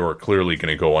 So they were clearly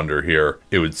going to go under here,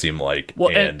 it would seem like.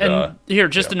 Well, and here,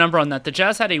 just a number on that. The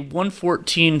Jazz had a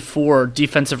 114.4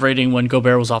 defensive rating when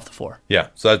Gobert was off the floor. Yeah,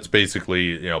 so that's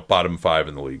basically, bottom 5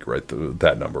 in the league, right?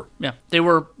 That number. Yeah, they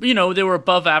were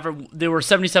above average. They were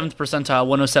 77th percentile,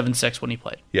 107.6 when he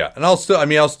played. Yeah, and I'll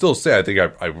still say I think I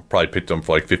probably picked them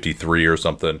for like 53 or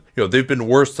something. They've been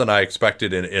worse than I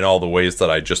expected in all the ways that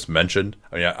I just mentioned.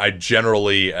 I mean, I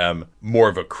generally am more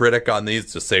of a critic on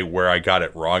these to say where I got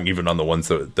it wrong, even on the ones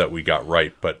that we got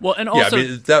right. But well, and also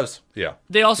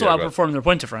they also outperformed their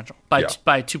point differential by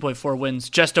 2.4 wins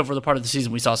just over the part of the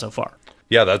season we saw so far.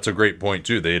 Yeah, that's a great point,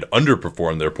 too. They had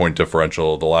underperformed their point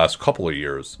differential the last couple of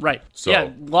years. Right. So, yeah,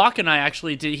 Locke and I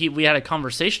actually we had a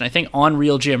conversation, I think, on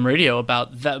Real GM Radio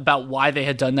about why they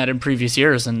had done that in previous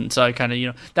years. And so I kind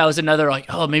of, that was another like,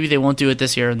 oh, maybe they won't do it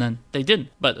this year. And then they didn't,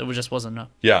 but it just wasn't enough.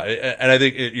 Yeah, and I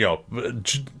think,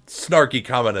 snarky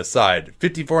comment aside,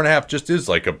 54.5 just is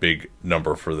like a big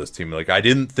number for this team. Like, I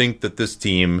didn't think that this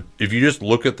team, if you just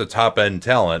look at the top end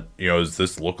talent, does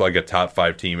this look like a top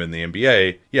 5 team in the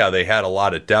NBA? Yeah, they had a lot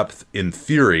of depth in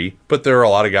theory, but there are a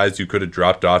lot of guys who could have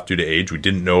dropped off due to age. We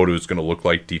didn't know what it was going to look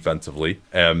like defensively.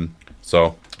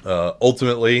 So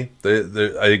ultimately,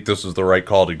 I think this was the right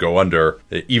call to go under,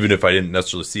 even if I didn't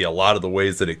necessarily see a lot of the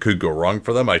ways that it could go wrong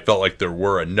for them. I felt like there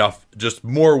were enough, just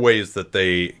more ways that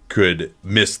they could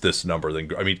miss this number than,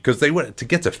 because they went to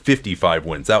get to 55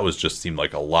 wins. That was just seemed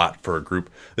like a lot for a group.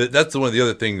 That's one of the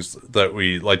other things that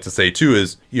we like to say too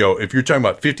is, if you're talking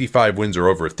about 55 wins or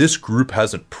over, if this group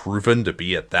hasn't proven to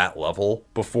be at that level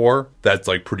before, that's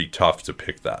like pretty tough to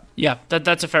pick that. Yeah,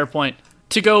 that's a fair point.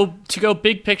 To go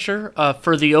big picture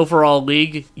for the overall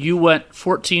league, you went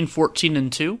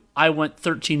 14-14-2. I went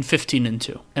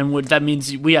 13-15-2. And that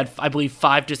means we had, I believe,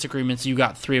 5 disagreements. You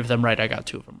got 3 of them right. I got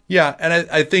 2 of them. Yeah, and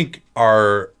I think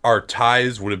our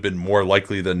ties would have been more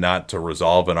likely than not to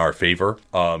resolve in our favor.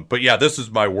 But yeah, this is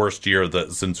my worst year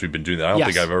since we've been doing that. I don't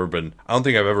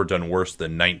think I've ever done worse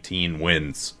than 19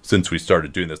 wins since we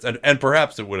started doing this. And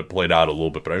perhaps it would have played out a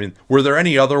little bit. But were there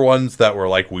any other ones that were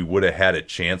like we would have had a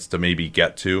chance to maybe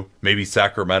get to? Maybe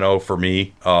Sacramento for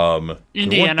me. Indiana.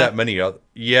 There weren't that many other.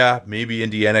 Yeah, maybe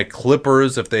Indiana.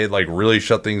 Clippers, if they like really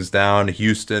shut things down.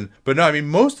 Houston. But no,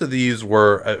 most of these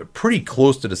were pretty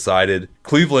close to decided.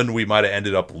 Cleveland, we might have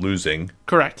ended up losing.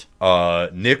 Correct.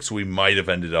 Knicks, we might have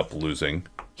ended up losing.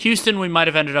 Houston, we might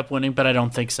have ended up winning, but I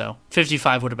don't think so.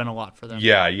 55 would have been a lot for them.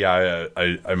 Yeah,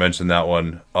 I mentioned that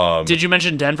one. Did you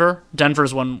mention Denver?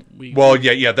 Denver's one we... Well,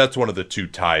 yeah, that's one of the 2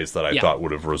 ties that I thought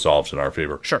would have resolved in our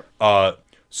favor. Sure.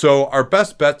 So our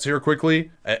best bets here quickly,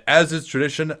 as is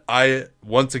tradition, I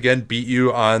once again beat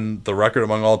you on the record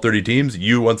among all 30 teams.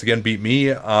 You once again beat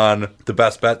me on the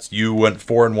best bets. You went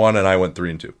 4-1 and I went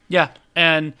 3-2. Yeah.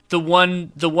 And the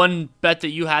one bet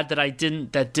that you had that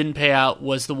didn't pay out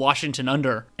was the Washington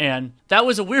under. And that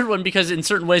was a weird one because in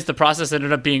certain ways the process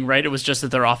ended up being right. It was just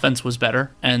that their offense was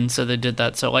better. And so they did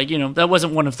that. So that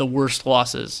wasn't one of the worst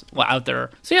losses out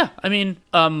there. So yeah,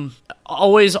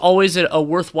 always a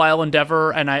worthwhile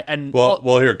endeavor.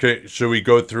 Well, here, should we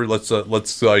go through?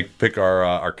 Let's pick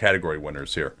our category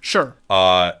winners here. Sure.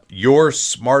 Your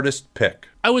smartest pick.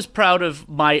 I was proud of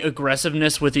my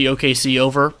aggressiveness with the OKC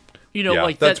over.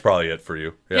 That's probably it for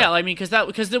you. Yeah, because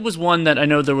there was one that I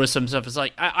know there was some stuff. It's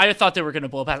like I thought they were going to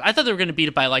blow past. I thought they were going to beat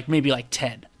it by maybe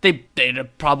 10. They would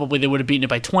have beaten it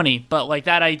by 20. But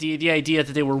the idea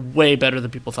that they were way better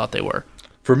than people thought they were.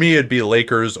 For me, it'd be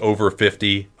Lakers over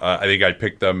 50. I think I'd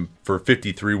pick them for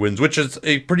 53 wins, which is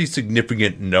a pretty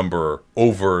significant number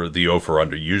over the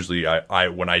over-under. Usually, I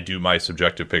when I do my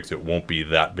subjective picks, it won't be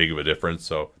that big of a difference.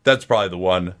 So that's probably the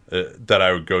one that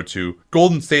I would go to.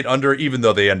 Golden State under, even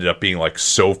though they ended up being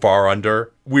so far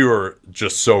under, we were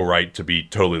just so right to be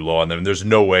totally low on them. There's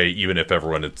no way, even if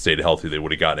everyone had stayed healthy, they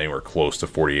would have gotten anywhere close to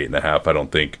 48.5. I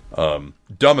don't think.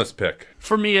 Dumbest pick.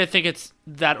 For me, I think it's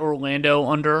that Orlando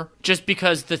under, just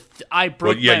because I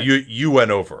broke. Well, yeah, you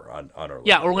went over on Orlando.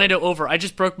 Yeah, Orlando over. I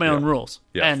just broke my own rules.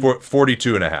 Yeah, and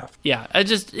 42.5. Yeah,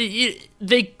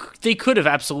 they could have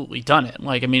absolutely done it.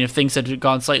 Like, I mean, if things had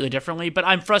gone slightly differently, but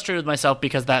I'm frustrated with myself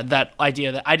because that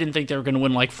idea that I didn't think they were going to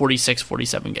win like 46,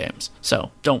 47 games.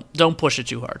 So don't push it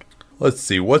too hard. Let's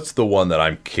see, what's the one that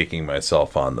I'm kicking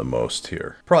myself on the most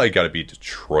here? Probably got to be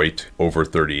Detroit over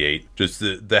 38. Just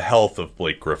the health of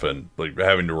Blake Griffin, like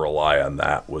having to rely on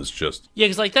that was just... Yeah,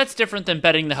 because like that's different than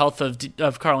betting the health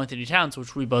of Karl Anthony Towns,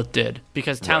 which we both did,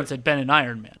 because Towns had been an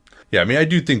Iron Man. Yeah, I mean, I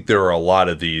do think there are a lot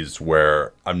of these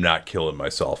where I'm not killing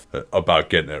myself about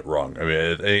getting it wrong. I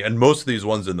mean, and most of these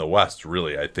ones in the West,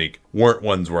 really, I think, weren't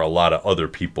ones where a lot of other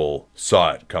people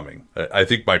saw it coming. I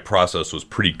think my process was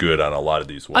pretty good on a lot of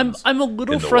these ones. I'm a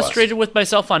little frustrated with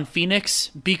myself on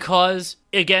Phoenix because,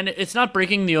 again, it's not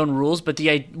breaking the own rules, but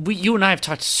you and I have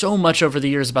talked so much over the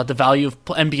years about the value of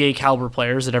NBA caliber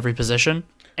players at every position.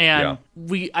 And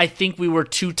I think we were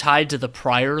too tied to the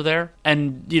prior there,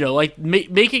 and like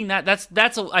making that's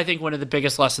I think one of the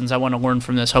biggest lessons I want to learn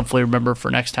from this. Hopefully, remember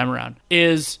for next time around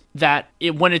is that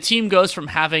when a team goes from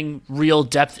having real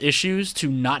depth issues to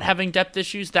not having depth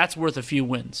issues, that's worth a few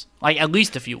wins, like at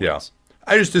least a few wins.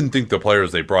 I just didn't think the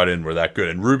players they brought in were that good,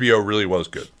 and Rubio really was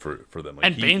good for them. Like,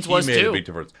 and Baines was made too. A big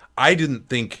difference. I didn't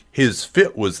think his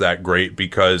fit was that great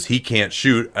because he can't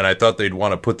shoot, and I thought they'd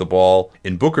want to put the ball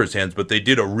in Booker's hands, but they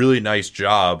did a really nice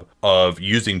job of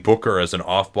using Booker as an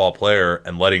off-ball player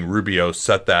and letting Rubio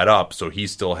set that up so he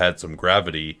still had some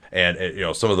gravity and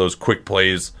some of those quick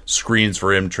plays, screens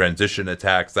for him, transition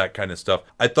attacks, that kind of stuff.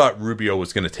 I thought Rubio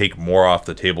was going to take more off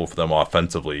the table for them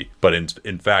offensively, but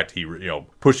in fact, he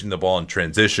pushing the ball in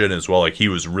transition as well, like he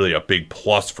was really a big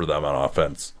plus for them on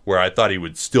offense, where I thought he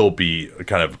would still be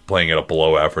kind of playing at a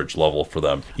below average level for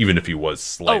them, even if he was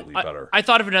slightly better. I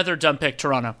thought of another dumb pick,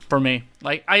 Toronto, for me.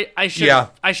 Like I should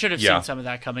have seen some of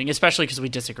that coming, especially because we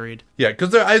disagreed. Yeah,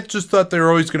 because I just thought they were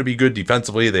always going to be good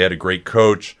defensively. They had a great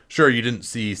coach. Sure, you didn't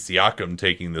see Siakam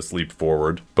taking this leap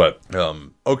forward, but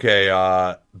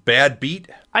bad beat?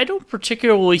 I don't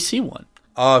particularly see one.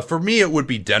 For me, it would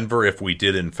be Denver if we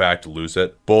did, in fact, lose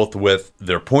it, both with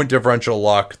their point differential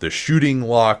luck, the shooting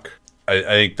luck. I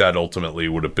think that ultimately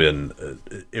would have been,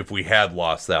 if we had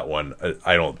lost that one,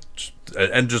 I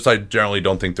generally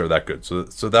don't think they're that good. So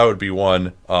that would be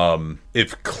one.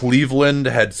 If Cleveland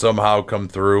had somehow come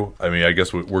through, I mean, I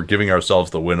guess we're giving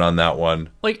ourselves the win on that one.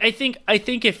 Like, I think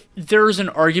if there's an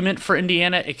argument for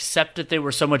Indiana, except that they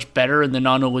were so much better in the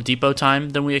non-Oladipo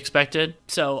time than we expected.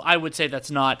 So I would say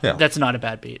that's not a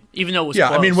bad beat, even though it was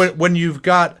close. I mean, when you've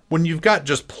got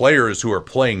just players who are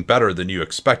playing better than you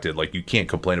expected, like, you can't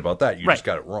complain about that. You just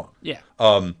got it wrong. Yeah.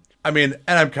 I mean,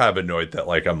 and I'm kind of annoyed that,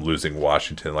 like, I'm losing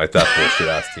Washington, like that bullshit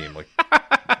ass team,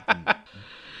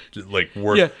 to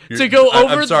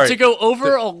go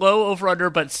over a low over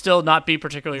under, but still not be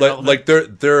particularly relevant. Like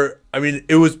they're. I mean,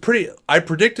 it was pretty. I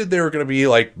predicted they were going to be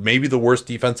like maybe the worst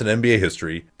defense in NBA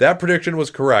history. That prediction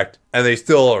was correct, and they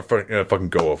still are going to fucking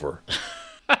go over.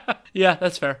 Yeah,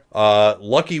 that's fair.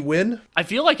 Lucky win. I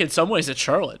feel like in some ways it's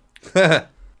Charlotte.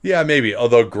 Yeah, maybe.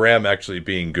 Although Graham actually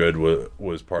being good was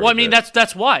part of it. Well, I mean,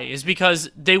 that's why, is because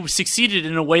they succeeded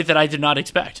in a way that I did not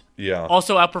expect. Yeah.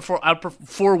 Also, outperform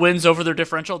 4 wins over their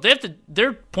differential.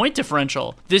 Their point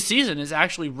differential this season is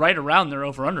actually right around their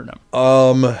over-under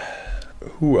number.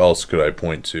 Who else could I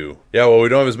point to? Yeah, well, we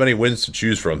don't have as many wins to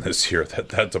choose from this year.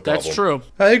 That's a problem. That's true.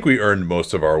 I think we earned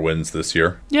most of our wins this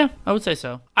year. Yeah, I would say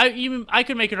so. I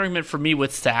could make an argument for me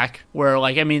with Stack, where,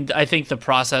 like, I mean, I think the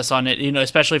process on it,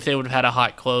 especially if they would have had a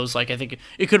hot close, like, I think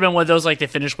it could have been one of those, like, they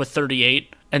finished with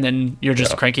 38, and then you're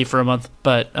just cranky for a month.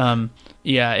 But,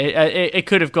 yeah, it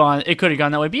could have gone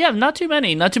that way. But yeah, not too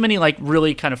many like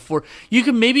really kind of you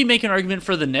could maybe make an argument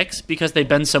for the Knicks because they've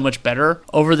been so much better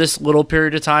over this little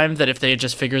period of time that if they had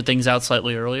just figured things out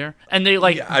slightly earlier and they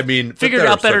figured it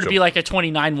out better to be like a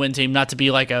 29 win team, not to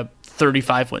be like a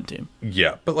 35 win team.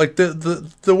 Yeah, but like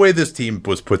the way this team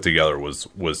was put together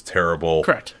was terrible.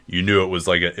 Correct. You knew it was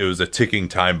like it was a ticking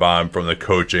time bomb from the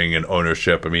coaching and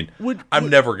ownership. I mean, I'm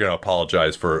never going to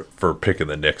apologize for picking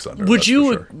the Knicks under.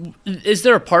 Is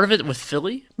there a part of it with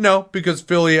Philly? No, because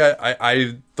Philly,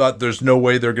 I thought there's no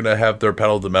way they're going to have their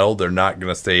pedal to the metal. They're not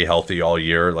going to stay healthy all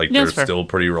year. Like, Yeah, they're that's fair. still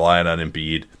pretty reliant on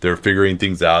Embiid. They're figuring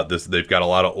things out. They've got a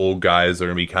lot of old guys that are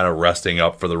going to be kind of resting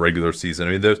up for the regular season.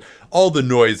 I mean, there's all the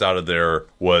noise out of there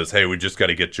was, hey, we just got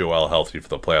to get Joel healthy for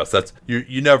the playoffs. That's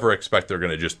you never expect they're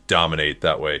going to just dominate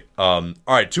that way. All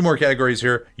right, 2 more categories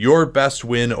here. Your best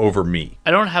win over me.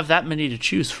 I don't have that many to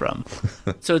choose from.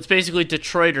 So it's basically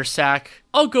Detroit or Sac.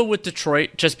 I'll go with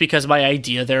Detroit just because my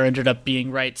idea there ended up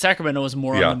being right. Sacramento was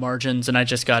more Yeah. on the margins, and I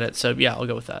just got it. So, yeah, I'll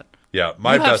go with that. Yeah,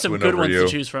 my You have best some win good over ones you. to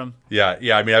choose from. Yeah.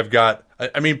 I mean, I've got.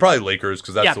 I mean, probably Lakers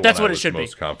because that's Yeah, the that's one what I it was should be.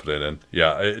 most confident in.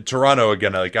 Yeah, Toronto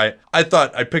again. Like I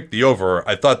thought I picked the over.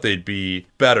 I thought they'd be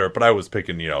better, but I was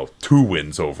picking 2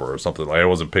 wins over or something. Like I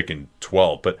wasn't picking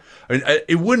 12. But I mean,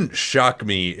 it wouldn't shock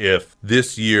me if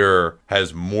this year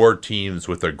has more teams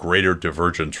with a greater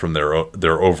divergence from their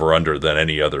over under than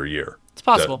any other year. It's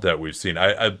possible. That we've seen.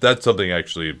 That's something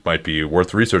actually might be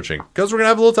worth researching because we're gonna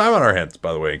have a little time on our hands,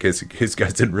 by the way, in case you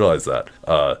guys didn't realize that.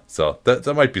 So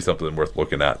that might be something worth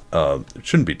looking at. It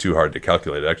shouldn't be too hard to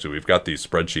calculate. Actually, we've got these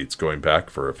spreadsheets going back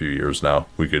for a few years now.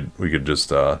 We could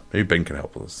just maybe Ben can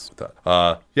help us with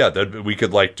that. Yeah, that we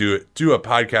could like do a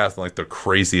podcast on like the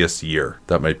craziest year.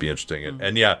 That might be interesting.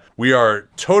 And yeah, we are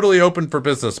totally open for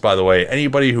business. By the way,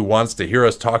 anybody who wants to hear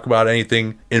us talk about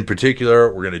anything in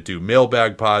particular, we're gonna do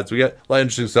mailbag pods. We got a lot of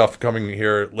interesting stuff coming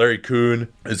here. Larry Kuhn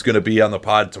is going to be on the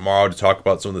pod tomorrow to talk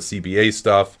about some of the CBA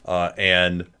stuff,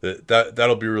 and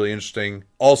that'll be really interesting.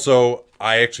 Also,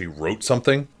 I actually wrote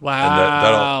something.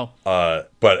 Wow. And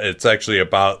but it's actually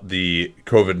about the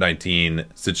COVID-19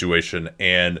 situation,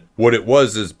 and what it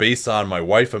was is based on my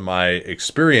wife and my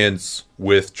experience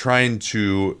with trying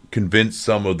to convince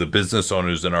some of the business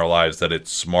owners in our lives that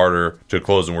it's smarter to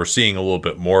close, and we're seeing a little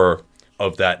bit more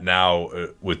of that now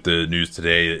with the news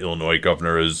today. The Illinois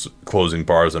governor is closing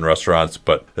bars and restaurants,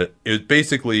 but it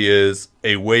basically is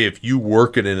a way if you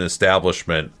work in an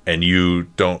establishment and you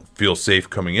don't feel safe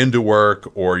coming into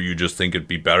work, or you just think it'd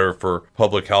be better for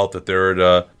public health that they're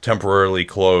to temporarily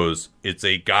close, it's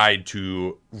a guide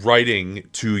to writing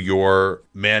to your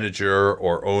manager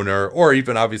or owner, or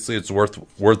even obviously it's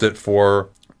worth it for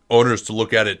owners to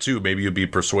look at it too. Maybe you'll be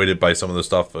persuaded by some of the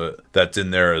stuff that's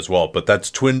in there as well. But that's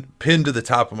pinned to the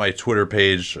top of my Twitter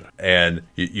page, and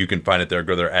you can find it there.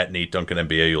 Go there at Nate Duncan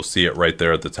NBA. You'll see it right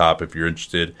there at the top if you're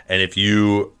interested. And if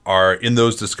you are in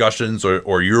those discussions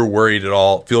or you're worried at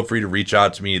all, feel free to reach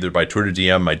out to me either by Twitter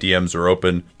DM. My DMs are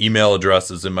open. Email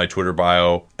address is in my Twitter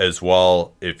bio as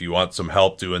well. If you want some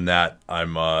help doing that,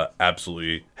 I'm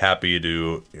absolutely happy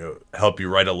to help you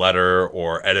write a letter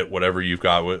or edit whatever you've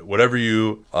got, whatever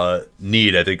you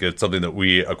need. I think it's something that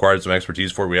we acquired some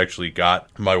expertise for. We actually got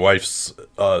my wife's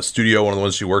studio, one of the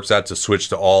ones she works at, to switch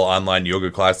to all online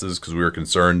yoga classes because we were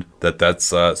concerned that that's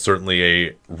certainly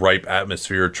a ripe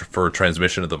atmosphere for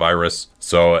transmission of the virus.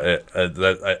 So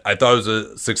I thought it was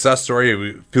a success story.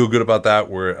 We feel good about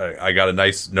that. I got a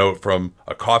nice note from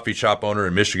a coffee shop owner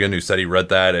in Michigan who said he read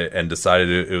that and decided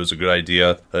it was a good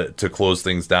idea to close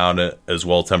things down as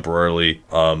well temporarily,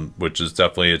 which is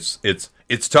definitely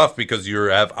it's tough because you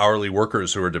have hourly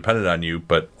workers who are dependent on you,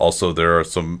 but also there are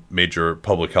some major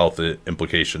public health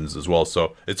implications as well.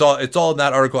 So it's all in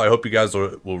that article. I hope you guys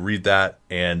will read that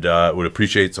and would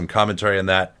appreciate some commentary on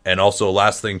that. And also,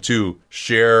 last thing too,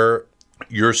 share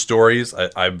your stories.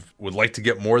 I would like to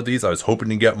get more of these. I was hoping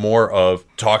to get more of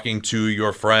talking to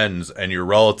your friends and your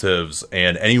relatives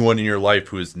and anyone in your life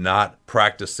who is not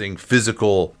practicing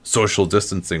physical social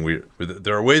distancing.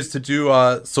 There are ways to do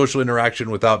social interaction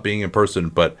without being in person,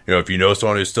 but if you know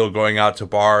someone who's still going out to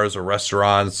bars or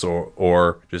restaurants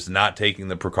or just not taking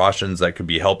the precautions, that could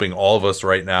be helping all of us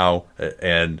right now.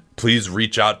 And please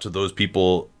reach out to those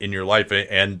people in your life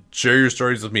and share your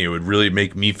stories with me. It would really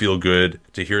make me feel good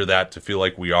to hear that, to feel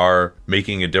like we are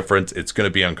making a difference. It's going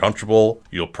to be uncomfortable.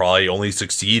 You'll probably only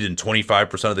succeed in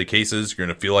 25% of the cases. You're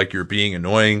going to feel like you're being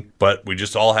annoying, but we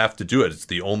just all have to do it. It's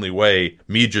the only way.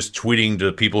 Me just tweeting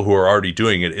to people who are already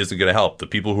doing it isn't going to help. The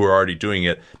people who are already doing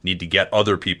it need to get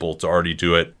other people to already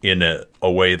do it in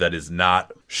a way that is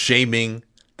not shaming,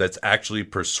 that's actually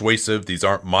persuasive. These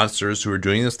aren't monsters who are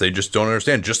doing this. They just don't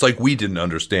understand, just like we didn't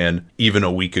understand even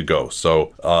a week ago.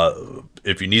 So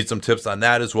if you need some tips on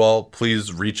that as well,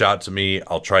 please reach out to me.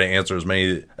 I'll try to answer as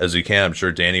many as we can. I'm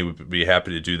sure Danny would be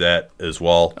happy to do that as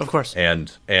well. Of course.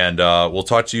 And we'll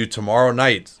talk to you tomorrow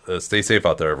night. Stay safe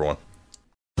out there, everyone.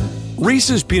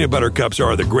 Reese's Peanut Butter Cups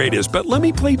are the greatest, but let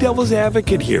me play devil's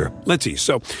advocate here. Let's see.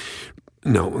 So,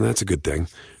 no, that's a good thing.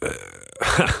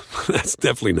 That's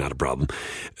definitely not a problem.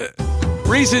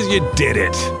 Reese's, you did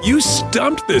it. You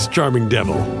stumped this charming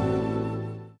devil.